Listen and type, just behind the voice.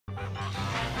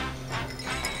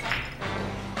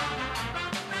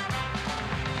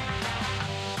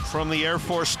from the Air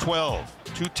Force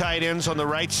 12. Two tight ends on the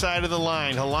right side of the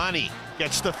line. Hassanein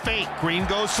gets the fake. Green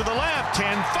goes to the left. 10-5.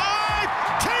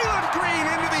 Taylor Green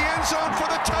into the end zone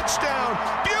for the touchdown.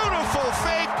 Beautiful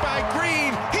fake by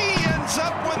Green. He ends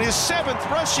up with his 7th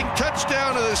rushing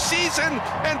touchdown of the season,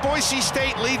 and Boise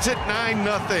State leads it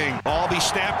 9-0. Ball be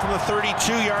snapped from the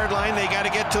 32-yard line. They got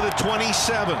to get to the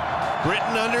 27.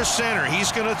 Britton under center.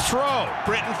 He's going to throw.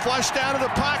 Britton flushed out of the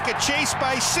pocket, chased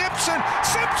by Simpson.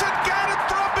 Simpson got it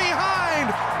from behind.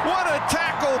 What a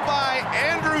tackle by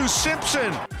Andrew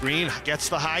Simpson. Green gets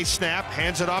the high snap,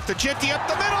 hands it off to Jeanty up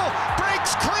the middle.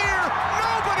 Breaks clear.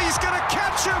 Nobody's going to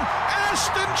catch him.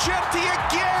 Ashton Jeanty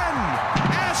again.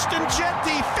 Ashton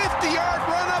Jeanty, 50-yard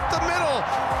run up the middle.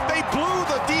 They blew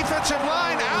the defensive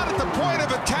line out at the point of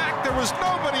attack. There was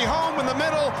nobody home in the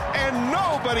middle, and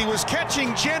nobody was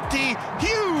catching Jeanty.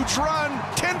 Huge run,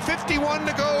 10:51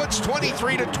 to go. It's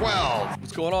 23-12.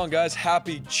 What's going on, guys?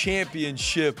 Happy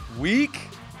championship week.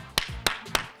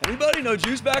 Anybody? No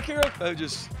juice back here?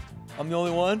 I'm the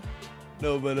only one?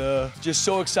 No, but just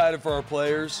so excited for our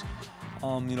players.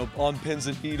 On pins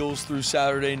and needles through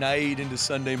Saturday night into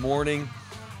Sunday morning.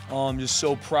 Just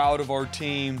so proud of our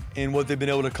team and what they've been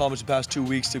able to accomplish the past 2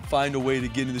 weeks to find a way to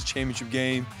get into this championship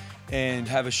game and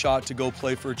have a shot to go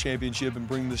play for a championship and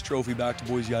bring this trophy back to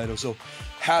Boise, Idaho. So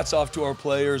hats off to our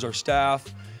players, our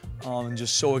staff, and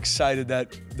just so excited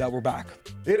that we're back.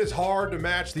 It is hard to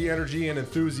match the energy and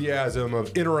enthusiasm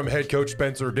of interim head coach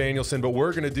Spencer Danielson, but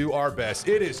we're going to do our best.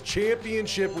 It is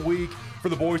championship week for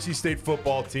the Boise State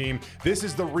football team. This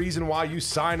is the reason why you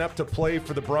sign up to play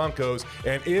for the Broncos.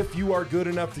 And if you are good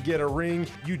enough to get a ring,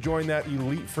 you join that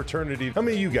elite fraternity. How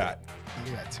many you got?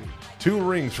 You got 2. 2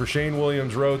 rings for Shane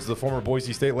Williams-Rhodes, the former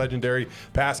Boise State legendary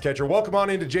pass catcher. Welcome on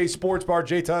into Jay's Sports Bar.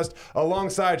 Jay Tust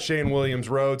alongside Shane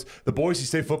Williams-Rhodes. The Boise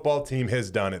State football team has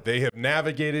done it. They have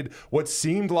navigated what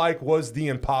seemed like was the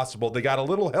impossible. They got a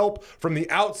little help from the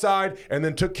outside and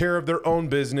then took care of their own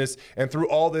business. And through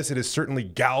all this, it has certainly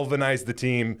galvanized the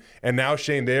team. And now,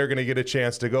 Shane, they are going to get a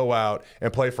chance to go out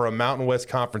and play for a Mountain West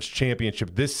Conference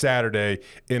championship this Saturday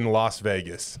in Las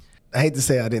Vegas. I hate to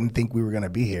say I didn't think we were going to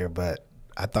be here, but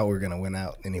I thought we were going to win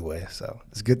out anyway. So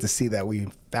it's good to see that we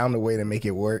found a way to make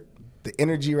it work. The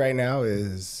energy right now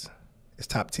is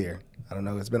top tier. I don't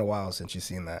know. It's been a while since you've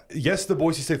seen that. Yes, the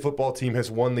Boise State football team has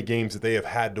won the games that they have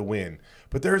had to win,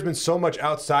 but there has been so much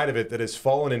outside of it that has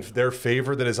fallen in their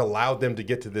favor that has allowed them to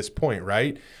get to this point,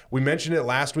 right? We mentioned it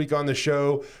last week on the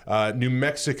show. New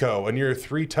Mexico, a near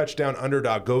 3-touchdown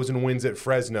underdog, goes and wins at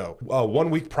Fresno. 1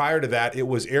 week prior to that, it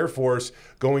was Air Force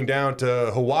going down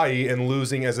to Hawaii and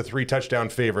losing as a 3-touchdown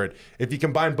favorite. If you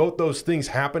combine both those things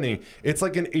happening, it's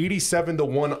like an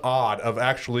 87-1 odd of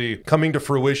actually coming to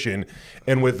fruition.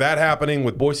 And with that happening,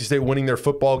 with Boise State winning their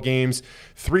football games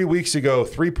 3 weeks ago,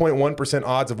 3.1%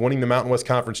 odds of winning the Mountain West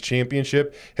Conference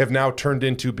championship have now turned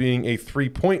into being a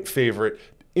 3-point favorite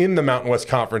in the Mountain West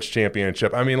Conference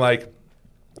championship. I mean, like,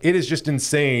 it is just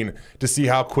insane to see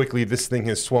how quickly this thing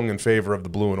has swung in favor of the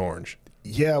blue and orange.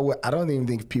 Yeah, well, I don't even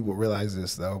think people realize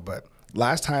this, though, but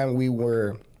last time we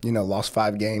were, lost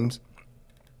 5 games,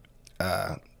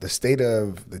 the state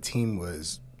of the team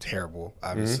was terrible,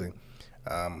 obviously.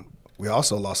 Mm-hmm. We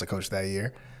also lost a coach that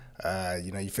year.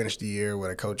 You finish the year with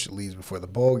a coach that leaves before the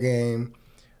bowl game.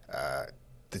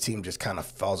 The team just kind of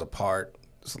falls apart.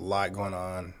 There's a lot going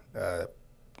on.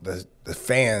 The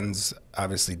fans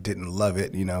obviously didn't love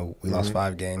it. We lost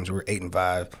 5 games. We were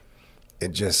 8-5.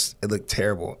 It looked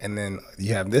terrible. And then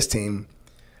you have this team.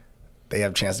 They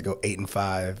have a chance to go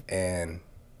 8-5, and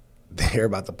they're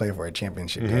about to play for a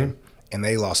championship game, and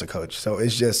they lost a coach. So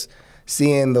it's just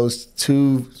seeing those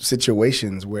 2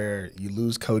 situations where you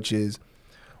lose coaches.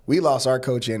 We lost our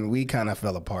coach, and we kind of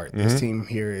fell apart. This team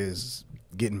here is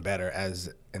getting better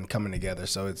and coming together.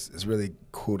 So it's really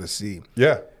cool to see.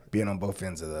 Yeah. Being on both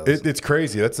ends of those. It's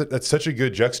crazy. That's such a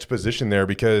good juxtaposition there,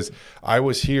 because I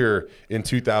was here in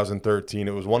 2013.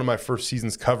 It was one of my first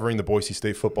seasons covering the Boise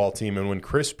State football team. And when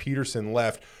Chris Peterson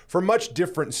left, for much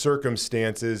different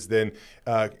circumstances than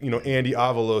Andy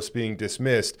Avalos being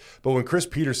dismissed, but when Chris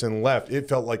Peterson left, it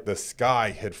felt like the sky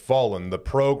had fallen. The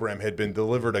program had been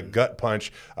delivered a gut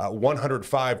punch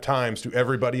 105 times to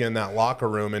everybody in that locker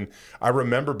room. And I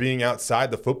remember being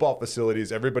outside the football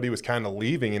facilities. Everybody was kind of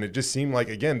leaving, and it just seemed like,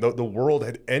 again, the world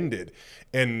had ended.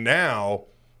 And now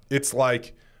it's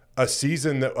like a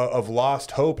season of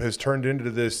lost hope has turned into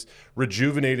this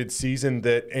rejuvenated season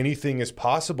that anything is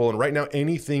possible. And right now,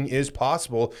 anything is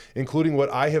possible, including what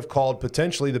I have called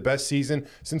potentially the best season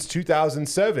since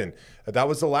 2007. That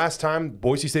was the last time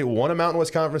Boise State won a Mountain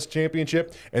West Conference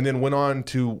championship and then went on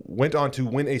to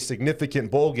win a significant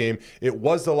bowl game. It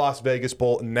was the Las Vegas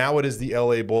Bowl. Now it is the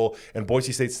LA Bowl, and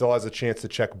Boise State still has a chance to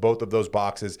check both of those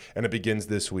boxes, and it begins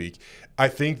this week. I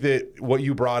think that what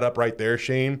you brought up right there,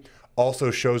 Shane,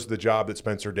 also shows the job that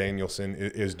Spencer Danielson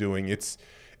is doing. It's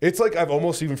like I've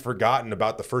almost even forgotten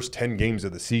about the first 10 games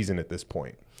of the season at this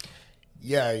point.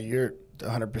 Yeah, you're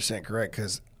 100% correct,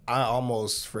 because I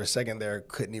almost, for a second there,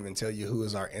 couldn't even tell you who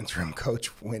was our interim coach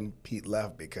when Pete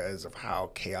left because of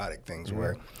how chaotic things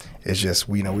were. It's just,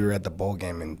 we were at the bowl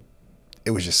game, and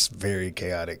it was just very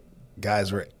chaotic.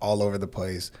 Guys were all over the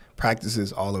place,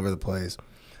 practices all over the place,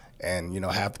 and,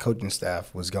 half the coaching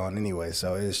staff was gone anyway.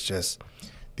 So it's just –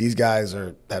 these guys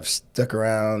have stuck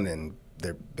around, and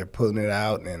they're pulling it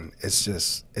out, and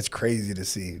it's crazy to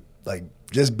see. Like,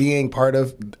 just being part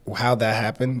of how that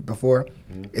happened before,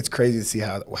 it's crazy to see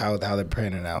how they're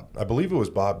panning out. I believe it was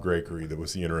Bob Gregory that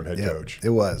was the interim head coach. It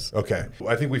was. Okay.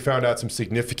 I think we found out some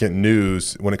significant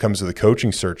news when it comes to the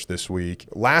coaching search this week.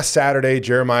 Last Saturday,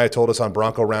 Jeremiah told us on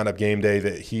Bronco Roundup game day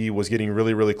that he was getting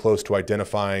really, really close to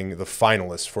identifying the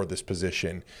finalists for this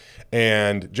position.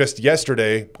 And just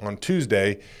yesterday, on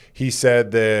Tuesday, he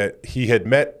said that he had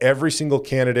met every single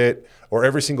candidate or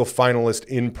every single finalist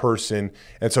in person.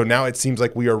 And so now it seems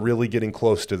like we are really getting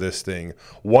close to this thing.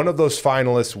 One of those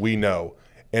finalists we know,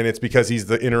 and it's because he's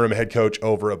the interim head coach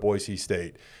over at Boise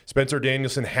State. Spencer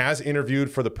Danielson has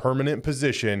interviewed for the permanent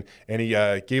position, and he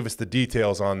gave us the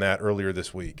details on that earlier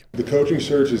this week. The coaching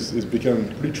search has become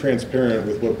pretty transparent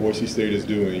with what Boise State is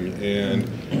doing, and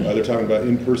they're talking about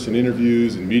in-person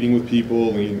interviews and meeting with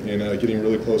people and getting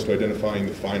really close to identifying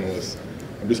the finalists.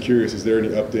 I'm just curious, is there any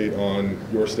update on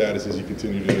your status as you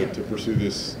continue to pursue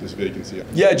this vacancy?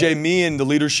 Yeah, Jay, me and the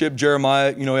leadership,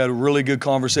 Jeremiah, we had a really good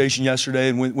conversation yesterday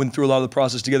and went through a lot of the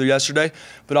process together yesterday.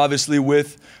 But obviously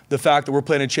with the fact that we're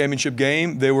playing a championship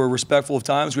game, they were respectful of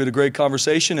times. We had a great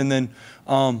conversation, and then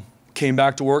came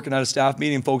back to work and had a staff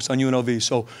meeting and focused on UNLV.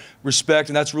 So respect,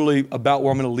 and that's really about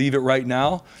where I'm going to leave it right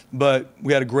now. But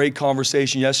we had a great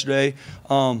conversation yesterday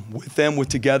with them,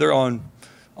 together on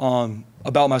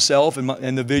about myself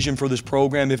and the vision for this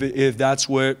program, if that's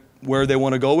where they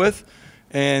want to go with.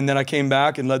 And then I came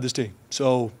back and led this team.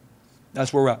 So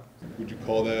that's where we're at. Would you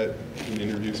call that an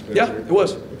interview, Spencer? Yeah, it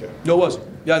was. Okay. No, it was.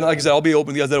 Yeah, like I said, I'll be open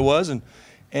with you guys that it was. And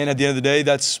at the end of the day,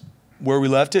 that's where we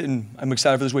left it, and I'm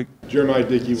excited for this week. Jeramiah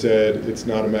Dickey said it's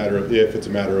not a matter of if, it's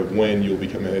a matter of when you'll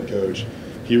become a head coach.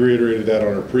 He reiterated that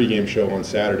on our pregame show on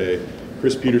Saturday.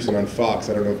 Chris Peterson on Fox,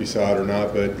 I don't know if you saw it or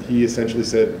not, but he essentially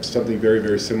said something very,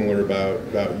 very similar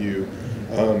about you.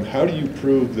 How do you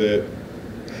prove that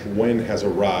when has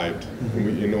arrived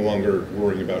and you're no longer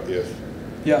worrying about if?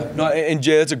 Yeah, no, and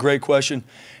Jay, that's a great question.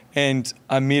 And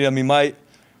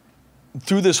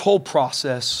through this whole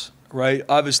process, right,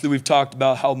 obviously we've talked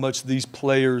about how much these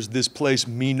players, this place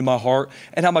mean to my heart,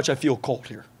 and how much I feel called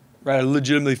here. Right, I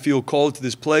legitimately feel called to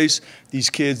this place, these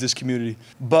kids, this community.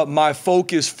 But my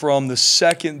focus from the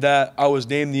second that I was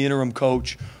named the interim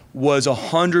coach was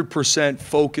 100%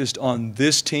 focused on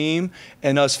this team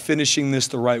and us finishing this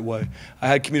the right way. I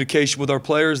had communication with our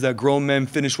players that grown men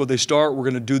finish what they start. We're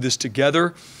going to do this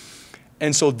together.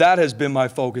 And so that has been my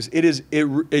focus.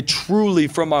 It truly,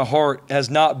 from my heart, has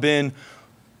not been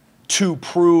to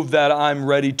prove that I'm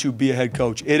ready to be a head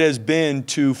coach. It has been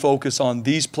to focus on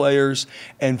these players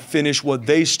and finish what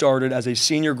they started as a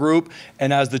senior group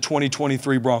and as the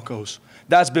 2023 Broncos.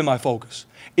 That's been my focus.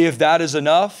 If that is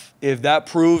enough, if that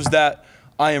proves that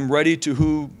I am ready to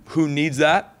who needs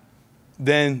that,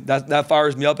 then that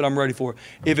fires me up and I'm ready for it.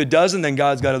 If it doesn't, then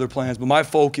God's got other plans. But my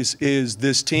focus is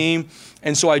this team.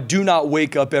 And so I do not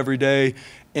wake up every day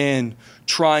and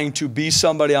trying to be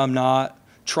somebody I'm not,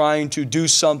 trying to do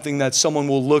something that someone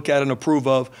will look at and approve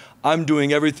of. I'm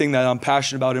doing everything that I'm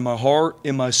passionate about in my heart,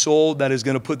 in my soul, that is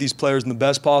going to put these players in the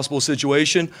best possible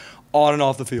situation on and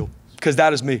off the field. Because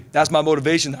that is me. That's my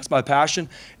motivation. That's my passion,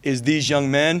 is these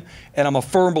young men. And I'm a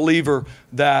firm believer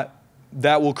that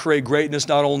will create greatness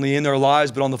not only in their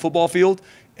lives but on the football field,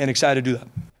 and excited to do that.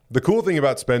 The cool thing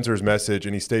about Spencer's message,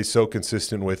 and he stays so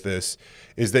consistent with this,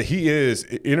 is that he is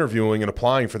interviewing and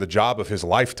applying for the job of his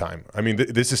lifetime. I mean,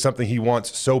 this is something he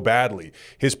wants so badly.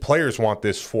 His players want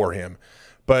this for him.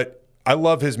 But I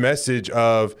love his message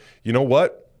of, you know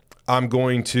what? I'm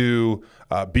going to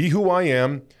be who I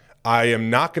am. I am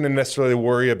not going to necessarily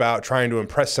worry about trying to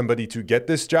impress somebody to get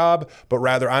this job, but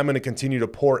rather I'm going to continue to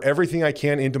pour everything I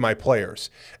can into my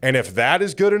players. And if that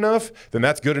is good enough, then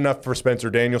that's good enough for Spencer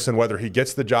Danielson, whether he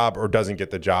gets the job or doesn't get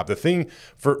the job. The thing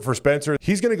for Spencer,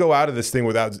 he's going to go out of this thing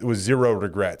with zero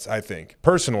regrets, I think.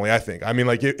 Personally, I think. I mean,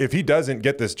 like, if he doesn't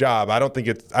get this job, I don't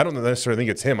necessarily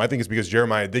think it's him. I think it's because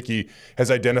Jeramiah Dickey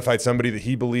has identified somebody that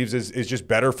he believes is just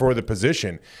better for the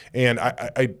position. And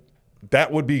I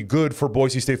that would be good for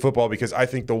Boise State football because I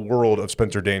think the world of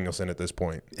Spencer Danielson at this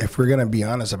point. If we're going to be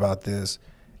honest about this,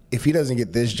 if he doesn't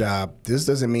get this job, this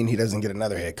doesn't mean he doesn't get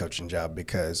another head coaching job,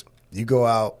 because you go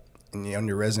out and on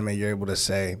your resume, you're able to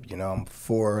say, you know, I'm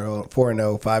 4-0,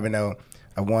 5-0.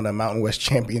 I won a Mountain West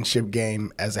championship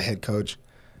game as a head coach.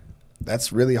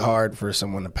 That's really hard for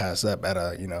someone to pass up at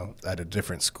a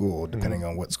different school, depending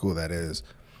on what school that is,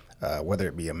 whether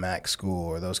it be a MAC school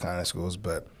or those kind of schools.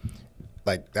 But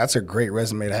like, that's a great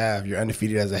resume to have. You're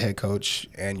undefeated as a head coach,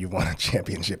 and you won a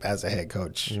championship as a head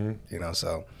coach. You know,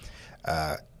 so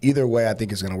either way, I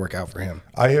think it's going to work out for him.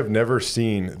 I have never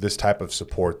seen this type of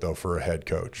support though for a head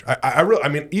coach. I go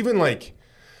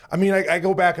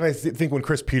back and I think when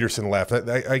Chris Peterson left,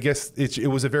 I guess it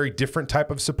was a very different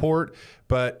type of support.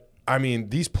 But I mean,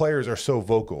 these players are so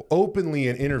vocal, openly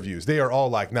in interviews. They are all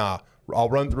like, "Nah, I'll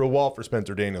run through a wall for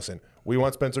Spencer Danielson. We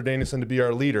want Spencer Danielson to be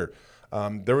our leader."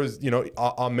 There was,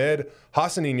 Ahmed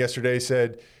Hassanein yesterday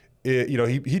said,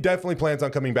 he definitely plans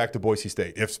on coming back to Boise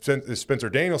State. If Spencer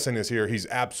Danielson is here, he's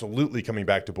absolutely coming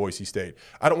back to Boise State.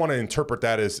 I don't want to interpret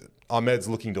that as Ahmed's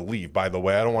looking to leave, by the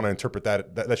way. I don't want to interpret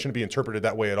that. That shouldn't be interpreted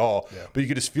that way at all. Yeah. But you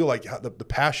could just feel like the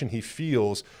passion he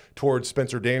feels towards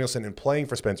Spencer Danielson and playing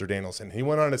for Spencer Danielson. He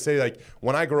went on to say, like,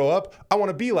 when I grow up, I want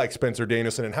to be like Spencer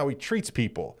Danielson and how he treats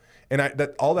people. And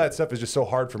all that stuff is just so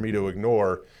hard for me to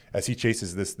ignore as he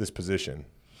chases this position.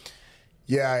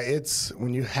 Yeah, it's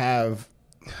when you have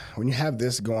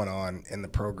this going on in the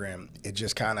program, it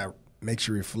just kind of makes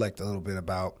you reflect a little bit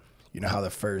about, how the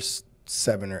first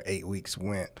 7 or 8 weeks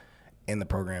went in the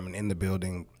program and in the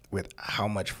building, with how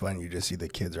much fun you just see the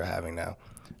kids are having now.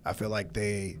 I feel like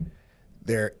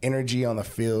their energy on the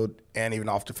field and even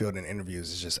off the field in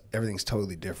interviews is just, everything's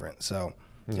totally different. So,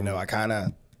 I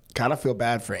kind of feel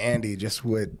bad for Andy just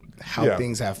with how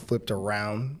things have flipped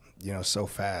around, so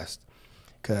fast.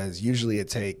 Because usually it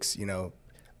takes, the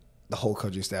whole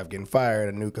coaching staff getting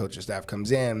fired, a new coaching staff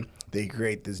comes in, they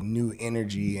create this new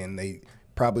energy, and they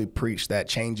probably preach that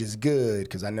change is good,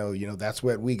 because I know, that's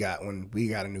what we got when we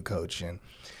got a new coach. And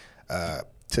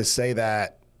to say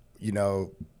that,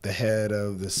 the head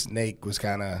of the snake was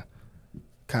kind of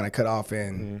cut off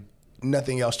and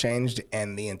nothing else changed,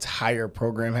 and the entire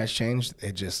program has changed,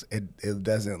 it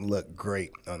doesn't look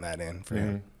great on that end for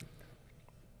him.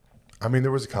 I mean,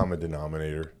 there was a common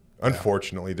denominator.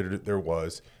 Unfortunately, there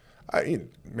was.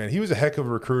 He was a heck of a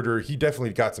recruiter. He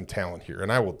definitely got some talent here,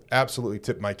 and I will absolutely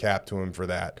tip my cap to him for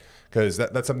that, because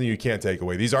that's something you can't take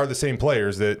away. These are the same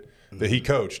players that he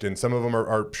coached, and some of them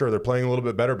are sure they're playing a little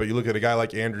bit better, but you look at a guy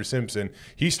like Andrew Simpson,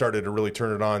 he started to really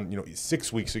turn it on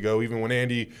 6 weeks ago, even when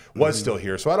Andy was still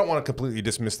here. So I don't want to completely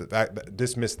dismiss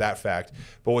that fact,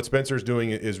 but what Spencer's doing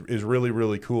is really,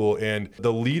 really cool. And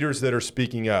the leaders that are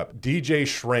speaking up, DJ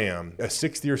Schramm, a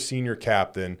 6th-year senior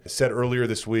captain, said earlier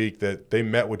this week that they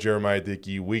met with Jeramiah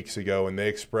Dickey weeks ago, and they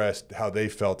expressed how they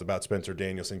felt about Spencer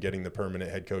Danielson getting the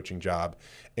permanent head coaching job.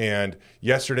 And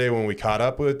yesterday when we caught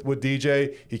up with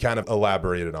DJ, he kind of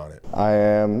elaborated on it. I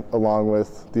am, along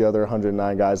with the other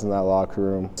 109 guys in that locker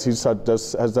room. He has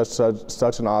done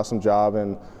such an awesome job,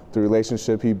 and the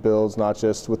relationship he builds, not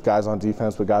just with guys on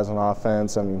defense, but guys on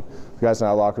offense. I mean, the guys in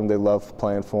that locker room, they love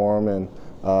playing for him, and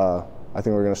I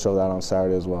think we're going to show that on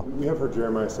Saturday as well. We have heard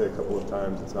Jeramiah say a couple of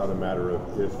times it's not a matter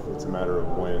of if, it's a matter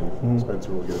of when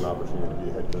Spencer will get an opportunity to be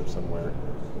a head coach somewhere.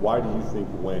 Why do you think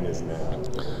when is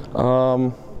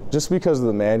now? Just because of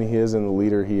the man he is and the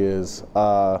leader he is.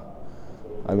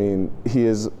 He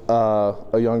is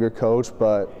a younger coach,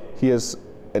 but he has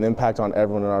an impact on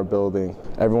everyone in our building.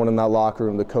 Everyone in that locker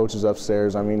room, the coaches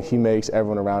upstairs. He makes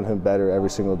everyone around him better every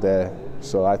single day.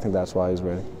 So I think that's why he's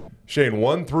ready. Shane,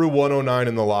 1 through 109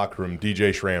 in the locker room,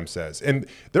 DJ Schramm says. And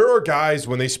there are guys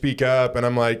when they speak up, and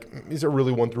I'm like, is it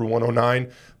really 1 through 109?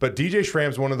 But DJ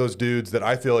Schramm's one of those dudes that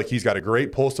I feel like he's got a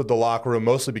great pulse of the locker room,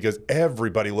 mostly because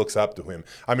everybody looks up to him.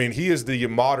 I mean, he is the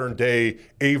modern-day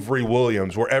Avery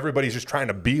Williams, where everybody's just trying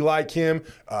to be like him,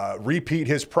 repeat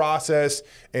his process,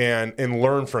 and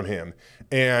learn from him.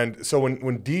 And so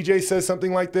when DJ says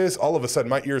something like this, all of a sudden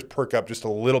my ears perk up just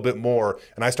a little bit more,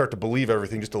 and I start to believe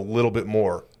everything just a little bit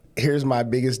more. Here's my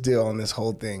biggest deal on this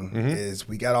whole thing is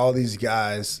we got all these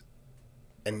guys,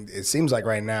 and it seems like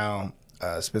right now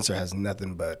Spencer has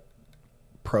nothing but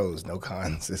pros, no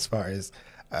cons as far as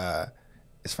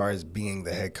being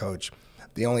the head coach.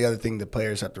 The only other thing the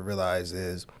players have to realize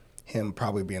is him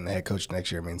probably being the head coach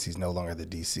next year means he's no longer the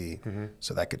DC.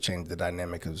 So that could change the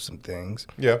dynamic of some things.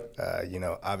 Yeah.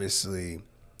 Obviously,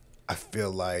 I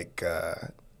feel like,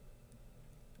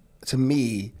 to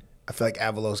me, I feel like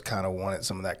Avalos kind of wanted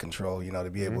some of that control, to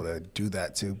be able to do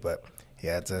that too. But he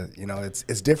had to,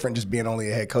 it's different just being only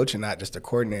a head coach and not just a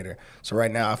coordinator. So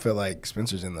right now I feel like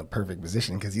Spencer's in the perfect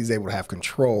position because he's able to have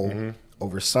control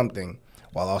over something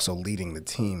while also leading the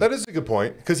team. That is a good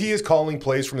point because he is calling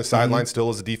plays from the sideline still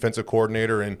as a defensive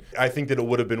coordinator, and I think that it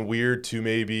would have been weird to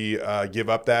maybe give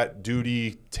up that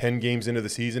duty 10 games into the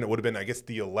season. It would have been, I guess,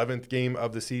 the 11th game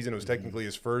of the season. It was technically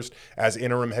his first as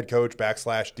interim head coach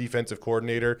 / defensive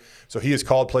coordinator. So he has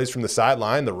called plays from the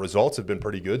sideline. The results have been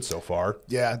pretty good so far.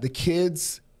 Yeah, the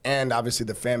kids and obviously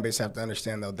the fan base have to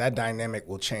understand, though, that dynamic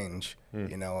will change.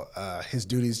 His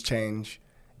duties change.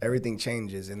 Everything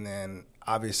changes. And then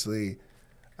obviously –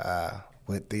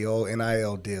 with the old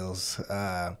NIL deals,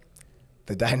 the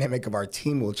dynamic of our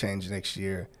team will change next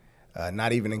year,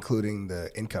 not even including the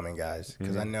incoming guys.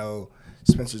 Because I know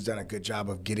Spencer's done a good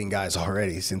job of getting guys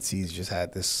already since he's just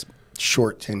had this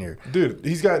short tenure. Dude,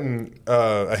 he's gotten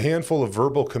a handful of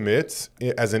verbal commits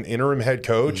as an interim head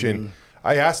coach, and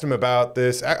I asked him about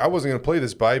this. I wasn't going to play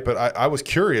this bite, but I was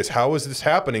curious. How is this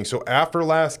happening? So after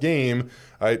last game,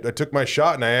 I took my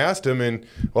shot and I asked him, and,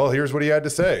 well, here's what he had to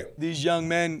say. These young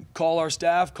men call our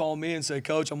staff, call me and say,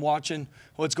 Coach, I'm watching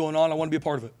what's going on. I want to be a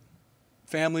part of it.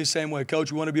 Family, same way.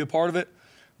 Coach, we want to be a part of it.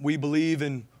 We believe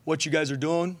in what you guys are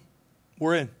doing.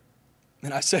 We're in.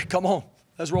 And I said, come on,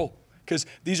 let's roll. Because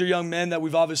these are young men that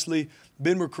we've obviously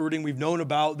been recruiting, we've known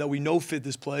about, that we know fit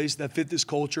this place, that fit this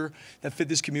culture, that fit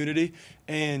this community.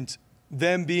 And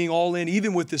them being all in,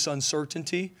 even with this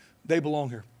uncertainty, they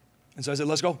belong here. And so I said,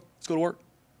 let's go. Let's go to work.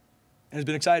 And it's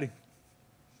been exciting.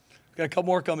 Got a couple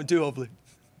more coming too, hopefully.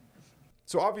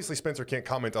 So obviously Spencer can't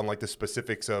comment on like the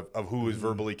specifics of who is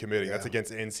verbally committing. That's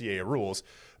against NCAA rules.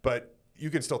 But you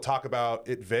can still talk about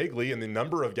it vaguely and the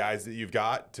number of guys that you've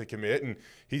got to commit. And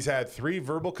he's had 3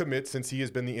 verbal commits since he has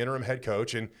been the interim head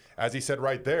coach. And as he said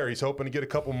right there, he's hoping to get a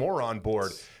couple more on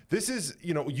board. This is,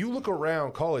 you look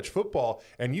around college football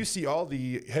and you see all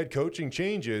the head coaching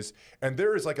changes, and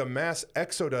there is like a mass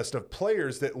exodus of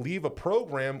players that leave a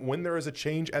program when there is a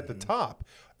change at the top.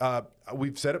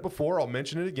 We've said it before. I'll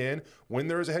mention it again. When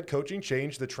there is a head coaching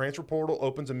change, the transfer portal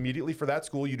opens immediately for that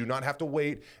school. You do not have to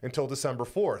wait until December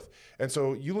 4th. And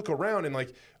so you look around and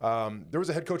there was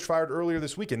a head coach fired earlier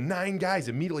this week, and 9 guys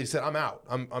immediately said, I'm out.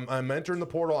 I'm entering the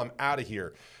portal. I'm out of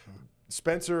here.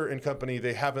 Spencer and company,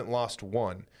 they haven't lost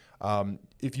one.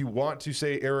 If you want to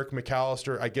say Eric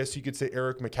McAllister, I guess you could say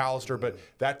Eric McAllister, but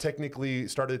that technically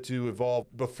started to evolve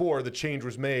before the change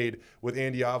was made with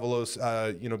Andy Avalos,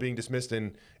 being dismissed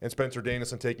and Spencer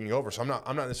Danielson taking over. So I'm not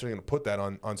necessarily going to put that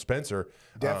on Spencer.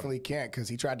 Definitely can't, because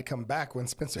he tried to come back when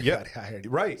Spencer got hired.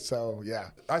 Right. So yeah,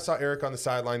 I saw Eric on the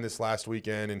sideline this last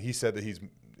weekend, and he said that he's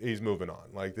moving on.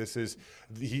 Like, this is,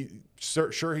 he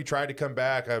tried to come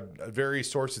back.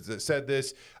 Various sources that said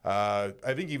this. I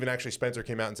think even actually Spencer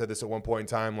came out and said this at one point in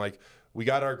time. Like, we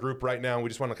got our group right now. And we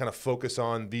just want to kind of focus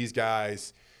on these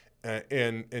guys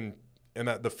and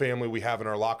the family we have in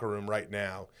our locker room right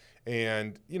now.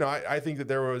 And, I think that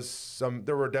there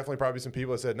were definitely probably some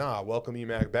people that said, nah, welcome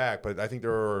EMAC back. But I think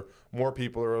there were more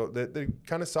people that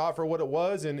kind of saw it for what it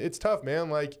was. And it's tough,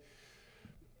 man. Like,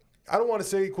 I don't want to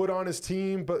say he quit on his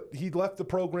team, but he left the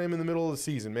program in the middle of the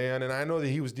season, man. And I know that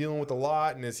he was dealing with a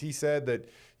lot. And as he said that,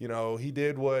 he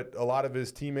did what a lot of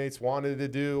his teammates wanted to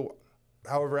do,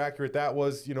 however accurate that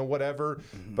was, whatever.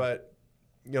 But,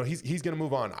 he's going to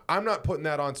move on. I'm not putting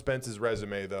that on Spence's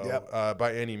resume, though,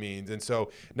 by any means. And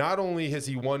so not only has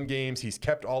he won games, he's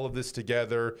kept all of this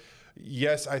together.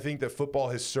 Yes, I think that football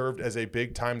has served as a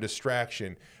big-time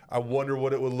distraction. I wonder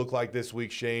what it would look like this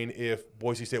week, Shane, if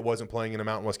Boise State wasn't playing in a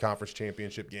Mountain West Conference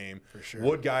championship game. For sure.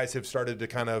 Would guys have started to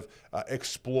kind of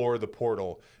explore the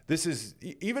portal? This is,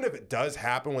 even if it does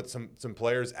happen with some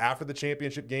players after the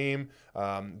championship game,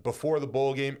 before the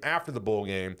bowl game, after the bowl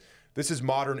game, this is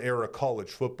modern era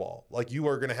college football. Like, you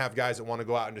are going to have guys that want to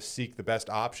go out and just seek the best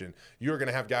option. You're going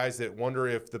to have guys that wonder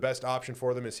if the best option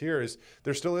for them is here.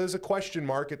 There still is a question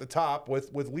mark at the top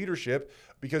with leadership,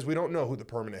 because we don't know who the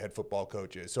permanent head football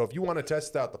coach is. So if you want to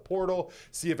test out the portal,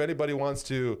 see if anybody wants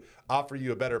to offer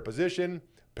you a better position,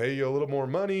 pay you a little more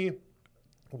money,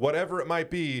 whatever it might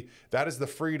be, that is the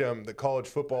freedom that college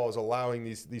football is allowing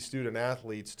these student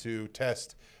athletes to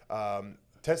test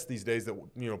these days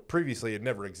that previously had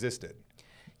never existed.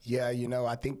 Yeah,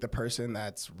 I think the person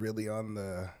that's really on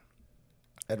the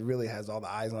that really has all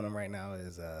the eyes on him right now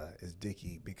is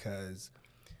Dickey, because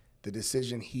the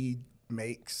decision he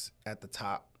makes at the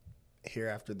top here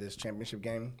after this championship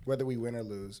game, whether we win or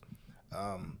lose,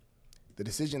 the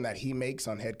decision that he makes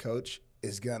on head coach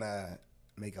is gonna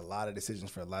make a lot of decisions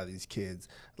for a lot of these kids.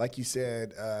 Like you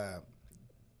said,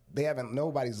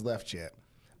 nobody's left yet,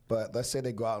 but let's say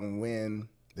they go out and win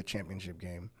the championship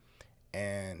game,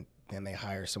 and then they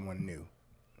hire someone new.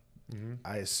 Mm-hmm.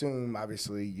 I assume,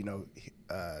 obviously,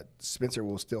 Spencer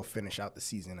will still finish out the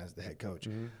season as the head coach,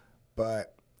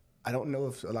 but I don't know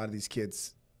if a lot of these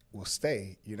kids will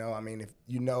stay. I mean, if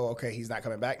okay, he's not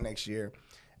coming back next year,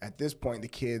 at this point, the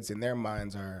kids in their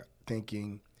minds are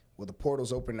thinking, well, the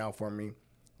portal's open now for me.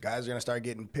 Guys are going to start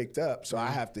getting picked up, so I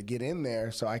have to get in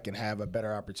there so I can have a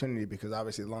better opportunity, because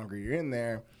obviously the longer you're in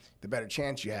there, the better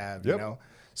chance you have,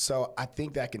 So I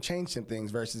think that can change some things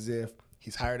versus if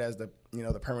he's hired as the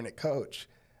permanent coach.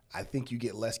 I think you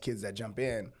get less kids that jump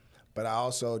in. But I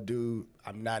also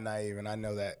I'm not naive, and I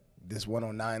know that this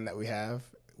 109 that we have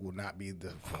will not be the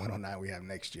 109 we have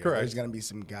next year. Correct. There's going to be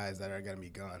some guys that are going to be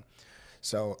gone.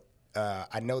 So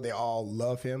I know they all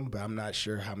love him, but I'm not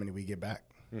sure how many we get back.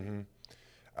 Mm-hmm.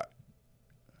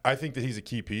 I think that he's a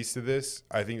key piece to this.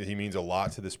 I think that he means a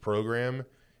lot to this program.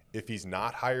 If he's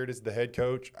not hired as the head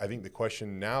coach, I think the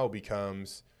question now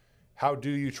becomes, how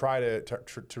do you try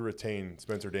to retain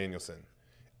Spencer Danielson?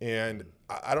 And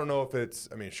I don't know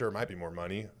if sure, it might be more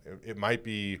money. It might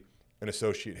be an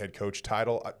associate head coach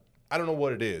title. I don't know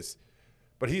what it is.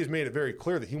 But he has made it very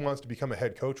clear that he wants to become a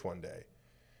head coach one day.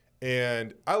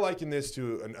 And I liken this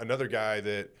to another guy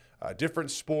that,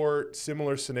 different sport,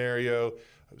 similar scenario,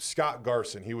 Scott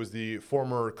Garson. He was the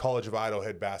former College of Idaho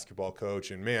head basketball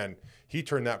coach, and man, he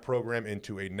turned that program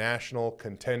into a national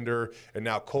contender, and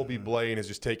now Colby Blaine has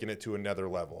just taken it to another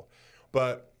level.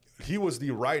 But he was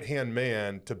the right-hand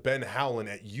man to Ben Howland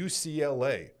at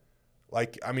UCLA.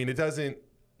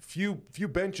 Few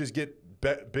benches get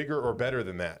bigger or better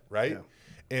than that, right? Yeah.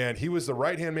 And he was the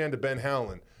right-hand man to Ben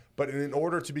Howland. But in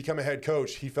order to become a head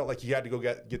coach, he felt like he had to go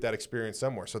get that experience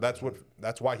somewhere. So that's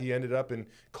why he ended up in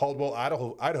Caldwell,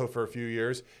 Idaho for a few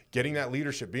years, getting that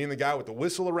leadership, being the guy with the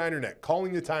whistle around your neck,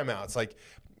 calling the timeouts, like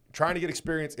trying to get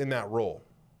experience in that role.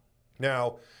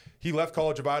 Now, he left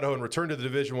College of Idaho and returned to the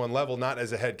Division I level, not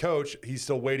as a head coach. He's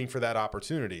still waiting for that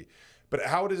opportunity. But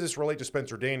how does this relate to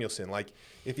Spencer Danielson? Like,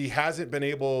 if he hasn't been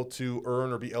able to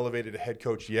earn or be elevated to head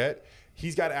coach yet,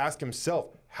 he's got to ask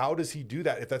himself, how does he do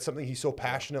that if that's something he so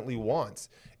passionately wants?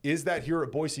 Is that here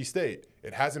at Boise State?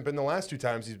 It hasn't been the last 2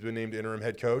 times he's been named interim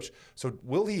head coach. So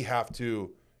will he have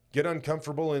to get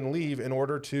uncomfortable and leave in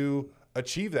order to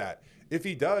achieve that? If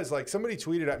he does, like somebody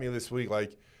tweeted at me this week,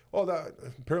 like,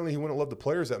 apparently he wouldn't love the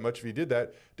players that much if he did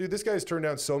that. Dude, this guy's turned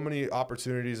down so many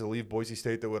opportunities to leave Boise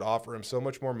State that would offer him so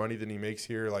much more money than he makes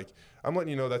here. Like, I'm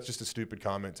letting you know that's just a stupid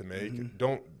comment to make. Mm-hmm.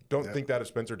 Don't think that of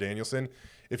Spencer Danielson.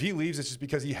 If he leaves, it's just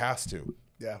because he has to.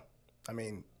 Yeah. I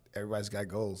mean, everybody's got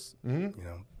goals.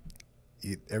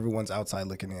 Mm-hmm. Everyone's outside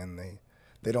looking in.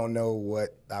 They don't know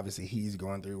what, obviously, he's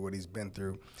going through, what he's been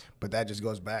through. But that just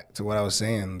goes back to what I was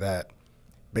saying, that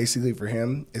basically for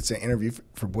him, it's an interview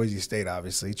for Boise State,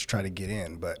 obviously, to try to get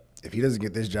in. But if he doesn't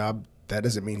get this job, that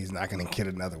doesn't mean he's not going to get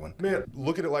another one. Man,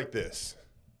 look at it like this.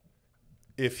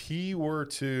 If he were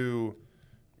to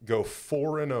go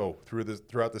 4-0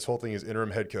 throughout this whole thing as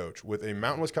interim head coach with a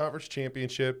Mountain West Conference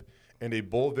championship and a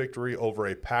bowl victory over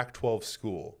a Pac-12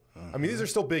 school, I mean, these are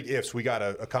still big ifs we got to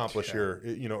accomplish here,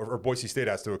 or Boise State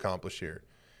has to accomplish here.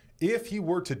 If he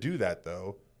were to do that,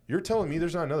 though, you're telling me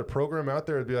there's not another program out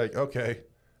there to be like, okay,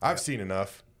 I've seen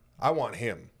enough. I want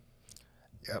him.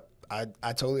 Yep, I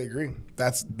totally agree.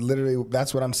 That's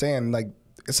what I'm saying. Like,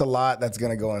 it's a lot that's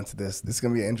going to go into this. This is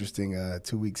going to be an interesting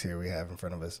 2 weeks here we have in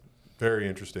front of us. Very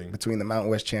interesting. Between the Mountain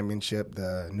West Championship,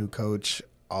 the new coach,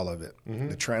 all of it. Mm-hmm.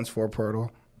 The transfer portal.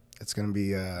 It's going to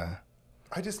be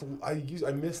I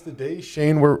miss the days,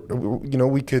 Shane, where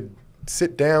we could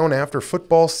sit down after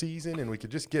football season and we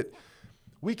could just get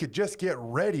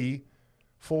ready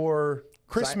for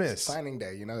Christmas. Signing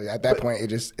day, At that point,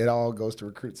 it all goes to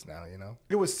recruits now,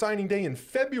 It was signing day in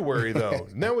February, though.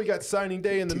 Now we got signing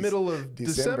day in the middle of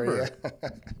December.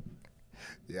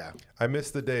 Yeah. I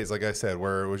miss the days, like I said,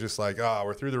 where it was just like,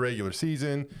 we're through the regular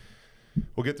season.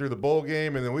 We'll get through the bowl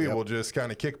game, and then we will just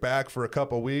kind of kick back for a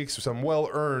couple weeks, some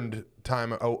well-earned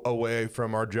time away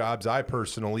from our jobs, I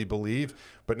personally believe.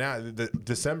 But now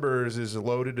December is as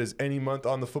loaded as any month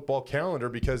on the football calendar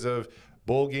because of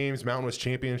bowl games, Mountain West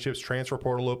Championships, transfer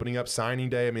portal opening up, signing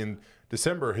day. I mean,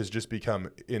 December has just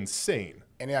become insane.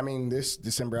 And, I mean, this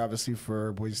December, obviously,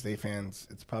 for Boise State fans,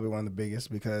 it's probably one of the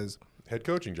biggest because head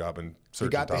coaching job and you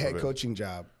got the head coaching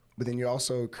job. But then you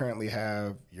also currently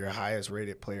have your highest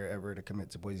rated player ever to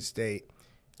commit to Boise State,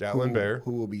 who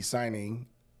will be signing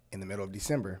in the middle of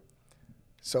December.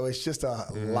 So it's just a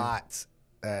lot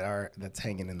that's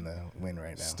hanging in the wind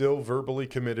right now. Still verbally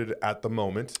committed at the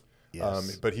moment.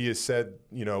 Yes. But he has said,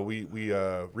 we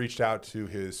reached out to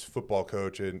his football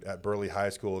coach at Burley High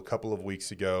School a couple of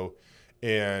weeks ago,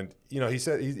 and he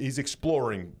said he's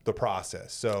exploring the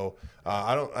process. So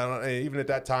I don't even at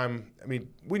that time. I mean,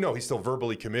 we know he's still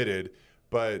verbally committed,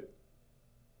 but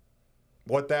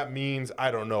what that means, I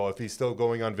don't know. If he's still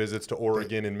going on visits to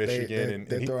Oregon and Michigan,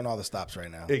 they're throwing all the stops right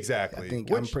now. Exactly.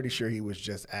 I'm pretty sure he was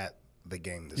just at the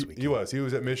game this week. He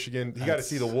was at Michigan. He got to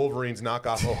see the Wolverines knock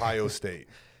off Ohio State.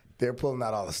 They're pulling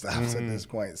out all the stops at this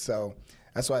point. So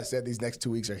that's why I said these next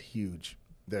 2 weeks are huge.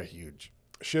 They're huge.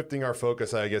 Shifting our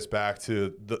focus, I guess, back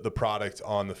to the product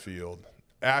on the field.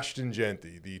 Ashton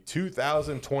Jeanty, the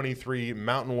 2023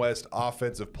 Mountain West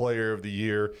Offensive Player of the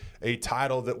Year, a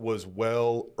title that was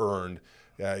well earned.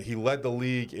 He led the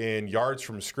league in yards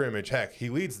from scrimmage. Heck, he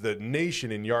leads the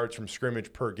nation in yards from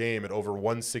scrimmage per game at over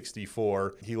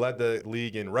 164. He led the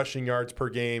league in rushing yards per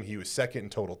game. He was second in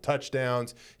total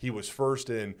touchdowns. He was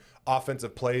first in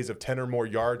offensive plays of 10 or more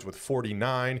yards with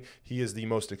 49. He is the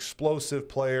most explosive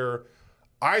player,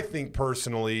 I think,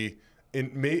 personally.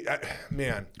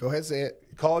 Go ahead, say it.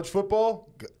 College football,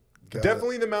 Go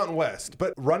definitely the Mountain West,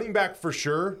 but running back for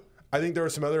sure. I think there are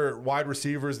some other wide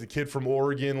receivers, the kid from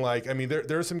Oregon.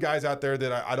 There are some guys out there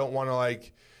that I don't want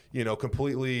to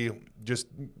completely just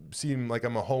seem like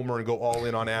I'm a homer and go all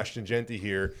in on Ashton Jeanty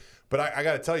here. But I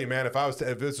got to tell you, man, if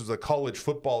this was a college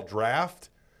football draft,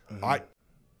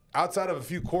 outside of a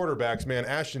few quarterbacks, man,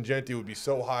 Ashton Jeanty would be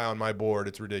so high on my board,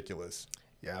 it's ridiculous.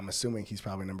 Yeah, I'm assuming he's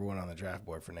probably number one on the draft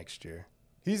board for next year.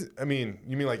 You mean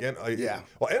like yeah.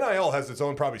 Well, NIL has its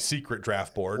own probably secret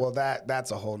draft board. Well,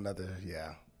 that's a whole nother,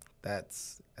 yeah.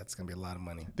 That's going to be a lot of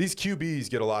money. These QBs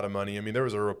get a lot of money. I mean, there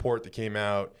was a report that came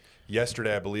out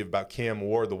yesterday, I believe, about Cam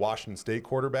Ward, the Washington State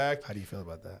quarterback. How do you feel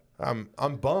about that?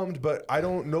 I'm bummed, but I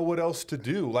don't know what else to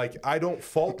do. I don't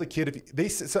fault the kid.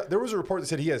 There was a report that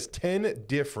said he has 10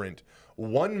 different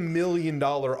 $1 million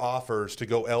offers to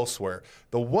go elsewhere.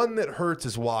 The one that hurts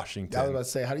is Washington. I was about to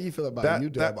say, how do you feel about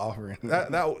UW offering?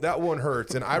 That one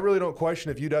hurts, and I really don't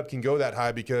question if UW can go that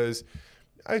high because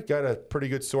I got a pretty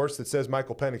good source that says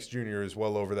Michael Penix Jr. is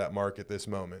well over that mark at this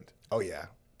moment. Oh, yeah,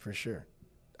 for sure.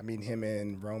 I mean, him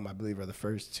and Rome, I believe, are the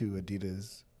first two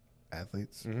Adidas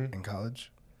athletes in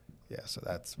college. Yeah, so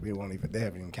they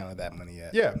haven't even counted that money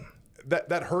yet. Yeah,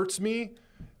 that hurts me,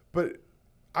 but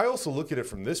I also look at it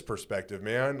from this perspective,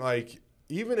 man.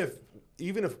 Even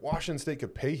if Washington State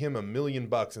could pay him $1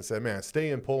 million and say, man,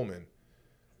 stay in Pullman,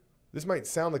 this might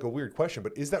sound like a weird question,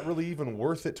 but is that really even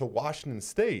worth it to Washington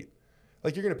State?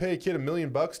 You're going to pay a kid $1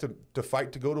 million to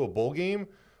fight to go to a bowl game,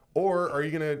 or are you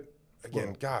going to?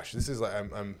 Again, gosh, this is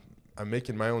I'm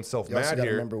making my own self mad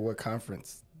here. Remember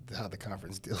how the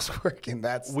conference deals work, and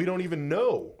we don't even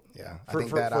know. Yeah, I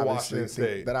think for Washington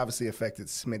State, that obviously affected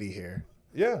Smitty here.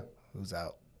 Yeah, who's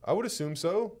out? I would assume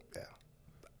so. Yeah.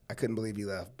 I couldn't believe he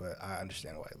left, but I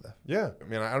understand why he left. Yeah. I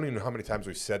mean, I don't even know how many times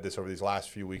we've said this over these last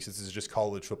few weeks. This is just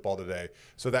college football today.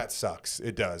 So that sucks.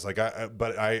 It does.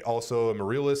 But I also am a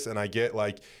realist, and I get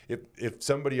if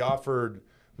somebody offered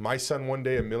my son one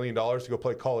day $1 million to go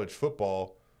play college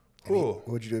football, what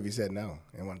would you do if he said no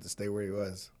and wanted to stay where he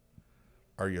was?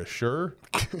 Are you sure?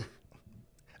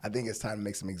 I think it's time to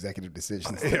make some executive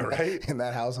decisions right? in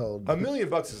that household. $1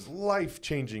 million is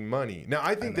life-changing money. Now,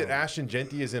 I think that Ashton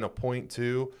Jeanty is in a point,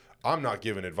 too. I'm not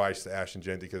giving advice to Ashton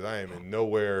Jeanty because I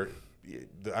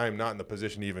am not in the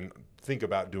position to even think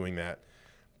about doing that.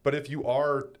 But if you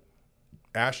are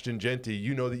Ashton Jeanty,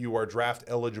 you know that you are draft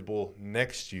eligible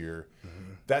next year.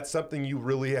 Mm-hmm. That's something you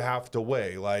really have to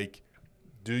weigh.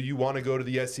 Do you want to go to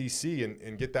the SEC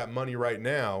and get that money right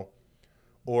now?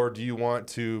 Or do you want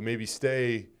to maybe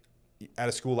stay at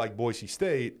a school like Boise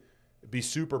State, be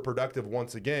super productive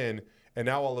once again, and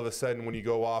now all of a sudden when you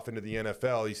go off into the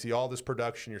NFL, you see all this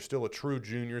production, you're still a true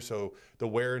junior, so the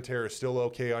wear and tear is still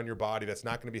okay on your body. That's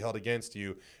not going to be held against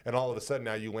you. And all of a sudden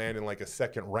now you land in a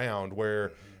second round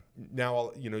where now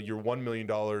your $1 million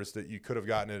that you could have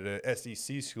gotten at a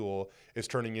SEC school is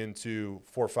turning into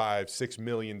 $4, $5, $6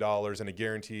 million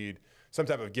and some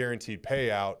type of guaranteed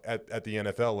payout at the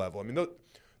NFL level. I mean,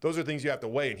 those are things you have to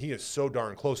weigh, and he is so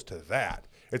darn close to that.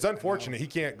 It's unfortunate he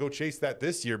can't go chase that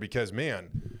this year because,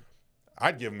 man,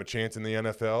 I'd give him a chance in the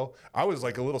NFL. I was a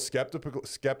little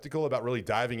skeptical about really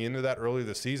diving into that earlier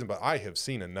this season, but I have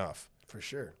seen enough. For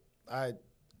sure.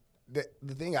 The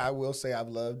thing I will say I've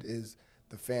loved is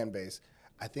the fan base.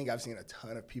 I think I've seen a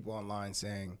ton of people online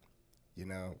saying,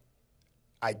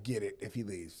 I get it if he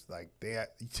leaves. Like they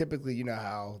typically, you know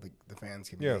how the fans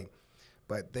can Yeah. be,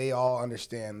 but they all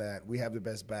understand that we have the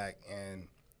best back, and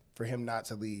for him not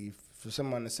to leave, for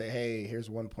someone to say, "Hey, here's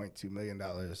 $1.2 million,"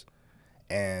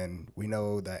 and we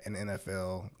know that in the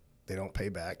NFL they don't pay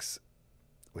backs,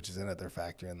 which is another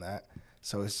factor in that.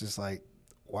 So it's just like,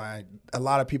 why? A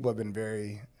lot of people have been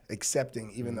very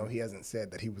accepting, even though he hasn't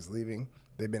said that he was leaving.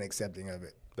 They've been accepting of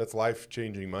it. That's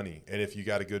life-changing money. And if you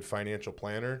got a good financial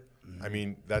planner, I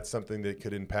mean, that's something that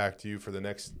could impact you for the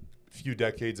next few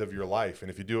decades of your life. And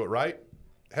if you do it right,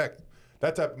 heck,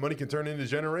 that type of money can turn into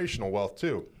generational wealth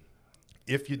too,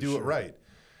 if you do it right.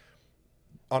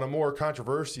 On a more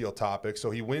controversial topic,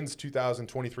 so he wins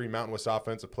 2023 Mountain West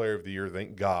Offensive Player of the Year,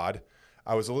 thank God.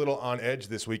 I was a little on edge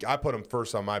this week. I put him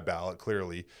first on my ballot,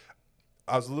 clearly.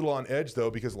 I was a little on edge,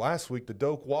 though, because last week the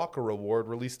Doak Walker Award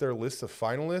released their list of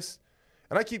finalists.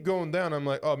 And I keep going down. I'm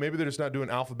like, oh, maybe they're just not doing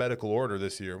alphabetical order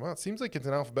this year. Well, it seems like it's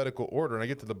an alphabetical order. And I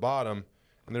get to the bottom,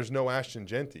 and there's no Ashton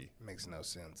Jeanty. Makes no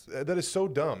sense. That is so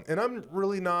dumb. And I'm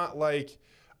really not like,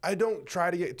 I don't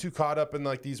try to get too caught up in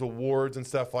like these awards and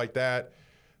stuff like that.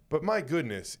 But my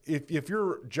goodness, if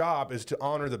your job is to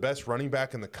honor the best running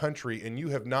back in the country and you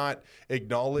have not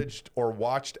acknowledged or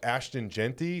watched Ashton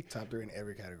Jeanty, Top 3 in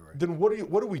every category. then what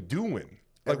are we doing?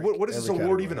 Like, what is this every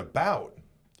award category. even about?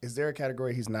 Is there a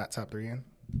category he's not top 3 in?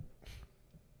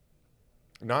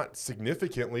 Not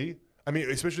significantly. I mean,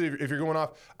 especially if you're going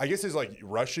off, I guess his like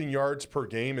rushing yards per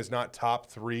game is not top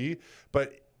 3,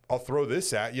 but I'll throw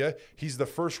this at you. He's the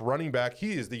first running back.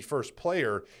 He is the first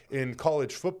player in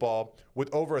college football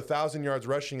with over 1,000 yards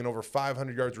rushing and over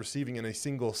 500 yards receiving in a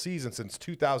single season since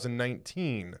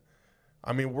 2019.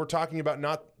 I mean, we're talking about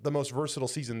not the most versatile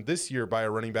season this year by a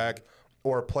running back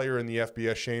or a player in the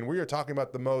FBS, Shane. We are talking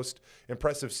about the most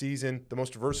impressive season, the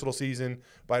most versatile season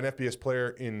by an FBS player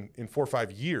in 4 or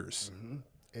 5 years.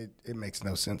 Mm-hmm. It makes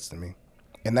no sense to me.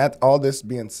 And that all this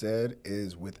being said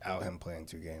is without him playing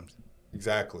 2 games.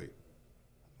 Exactly.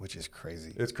 Which is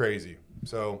crazy. It's crazy.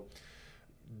 So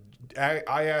I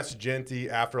asked Jeanty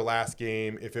after last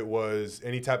game if it was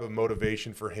any type of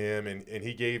motivation for him, and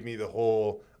he gave me the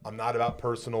whole, I'm not about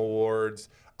personal awards.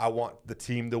 I want the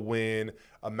team to win.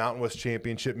 A Mountain West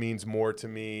championship means more to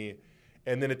me.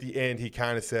 And then at the end, he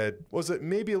kind of said, was it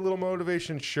maybe a little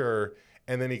motivation? Sure.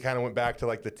 And then he kind of went back to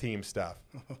like the team stuff.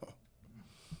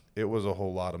 It was a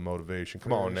whole lot of motivation.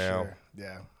 Come on now. Sure.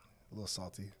 Yeah. A little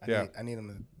salty. Yeah. I need him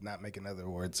to not make another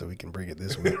award so we can bring it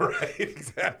this week. Right,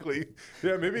 exactly.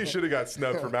 Yeah, maybe he should have got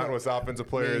snubbed for Mountain West Offensive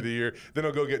Player of the Year. Then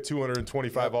he'll go get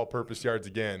 225 all-purpose yards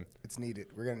again. It's needed.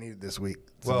 We're going to need it this week.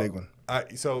 It's a big one.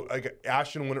 So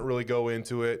Ashton wouldn't really go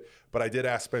into it, but I did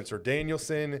ask Spencer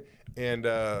Danielson, and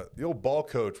the old ball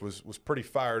coach was pretty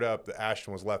fired up that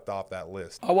Ashton was left off that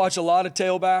list. I watch a lot of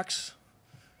tailbacks.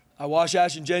 I watch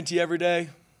Ashton Jeanty every day.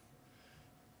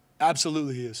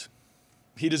 Absolutely he is.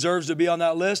 He deserves to be on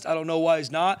that list. I don't know why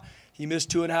he's not. He missed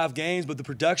 2.5 games, but the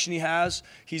production he has,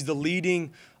 he's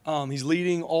leading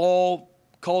all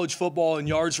college football in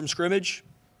yards from scrimmage.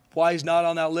 Why he's not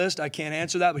on that list, I can't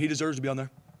answer that, but he deserves to be on there,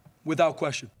 without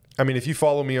question. I mean, if you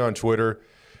follow me on Twitter,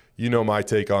 you know my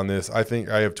take on this. I think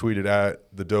I have tweeted at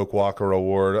the Doak Walker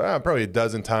Award probably a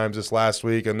dozen times this last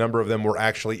week. A number of them were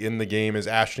actually in the game as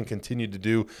Ashton continued to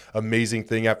do amazing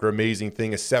thing after amazing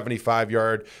thing. A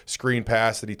 75-yard screen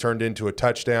pass that he turned into a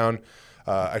touchdown.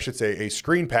 I should say a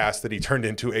screen pass that he turned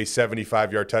into a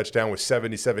 75-yard touchdown with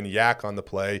 77 yak on the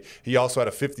play. He also had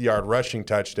a 50-yard rushing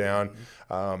touchdown.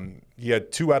 He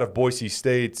had 2 out of Boise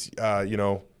State's,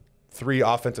 3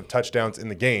 offensive touchdowns in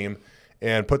the game,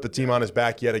 and put the team on his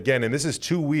back yet again. And this is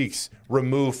 2 weeks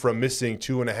removed from missing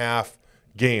 2.5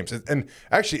 games. And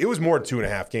actually, it was more than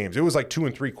 2.5 games. It was like 2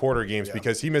 3/4 games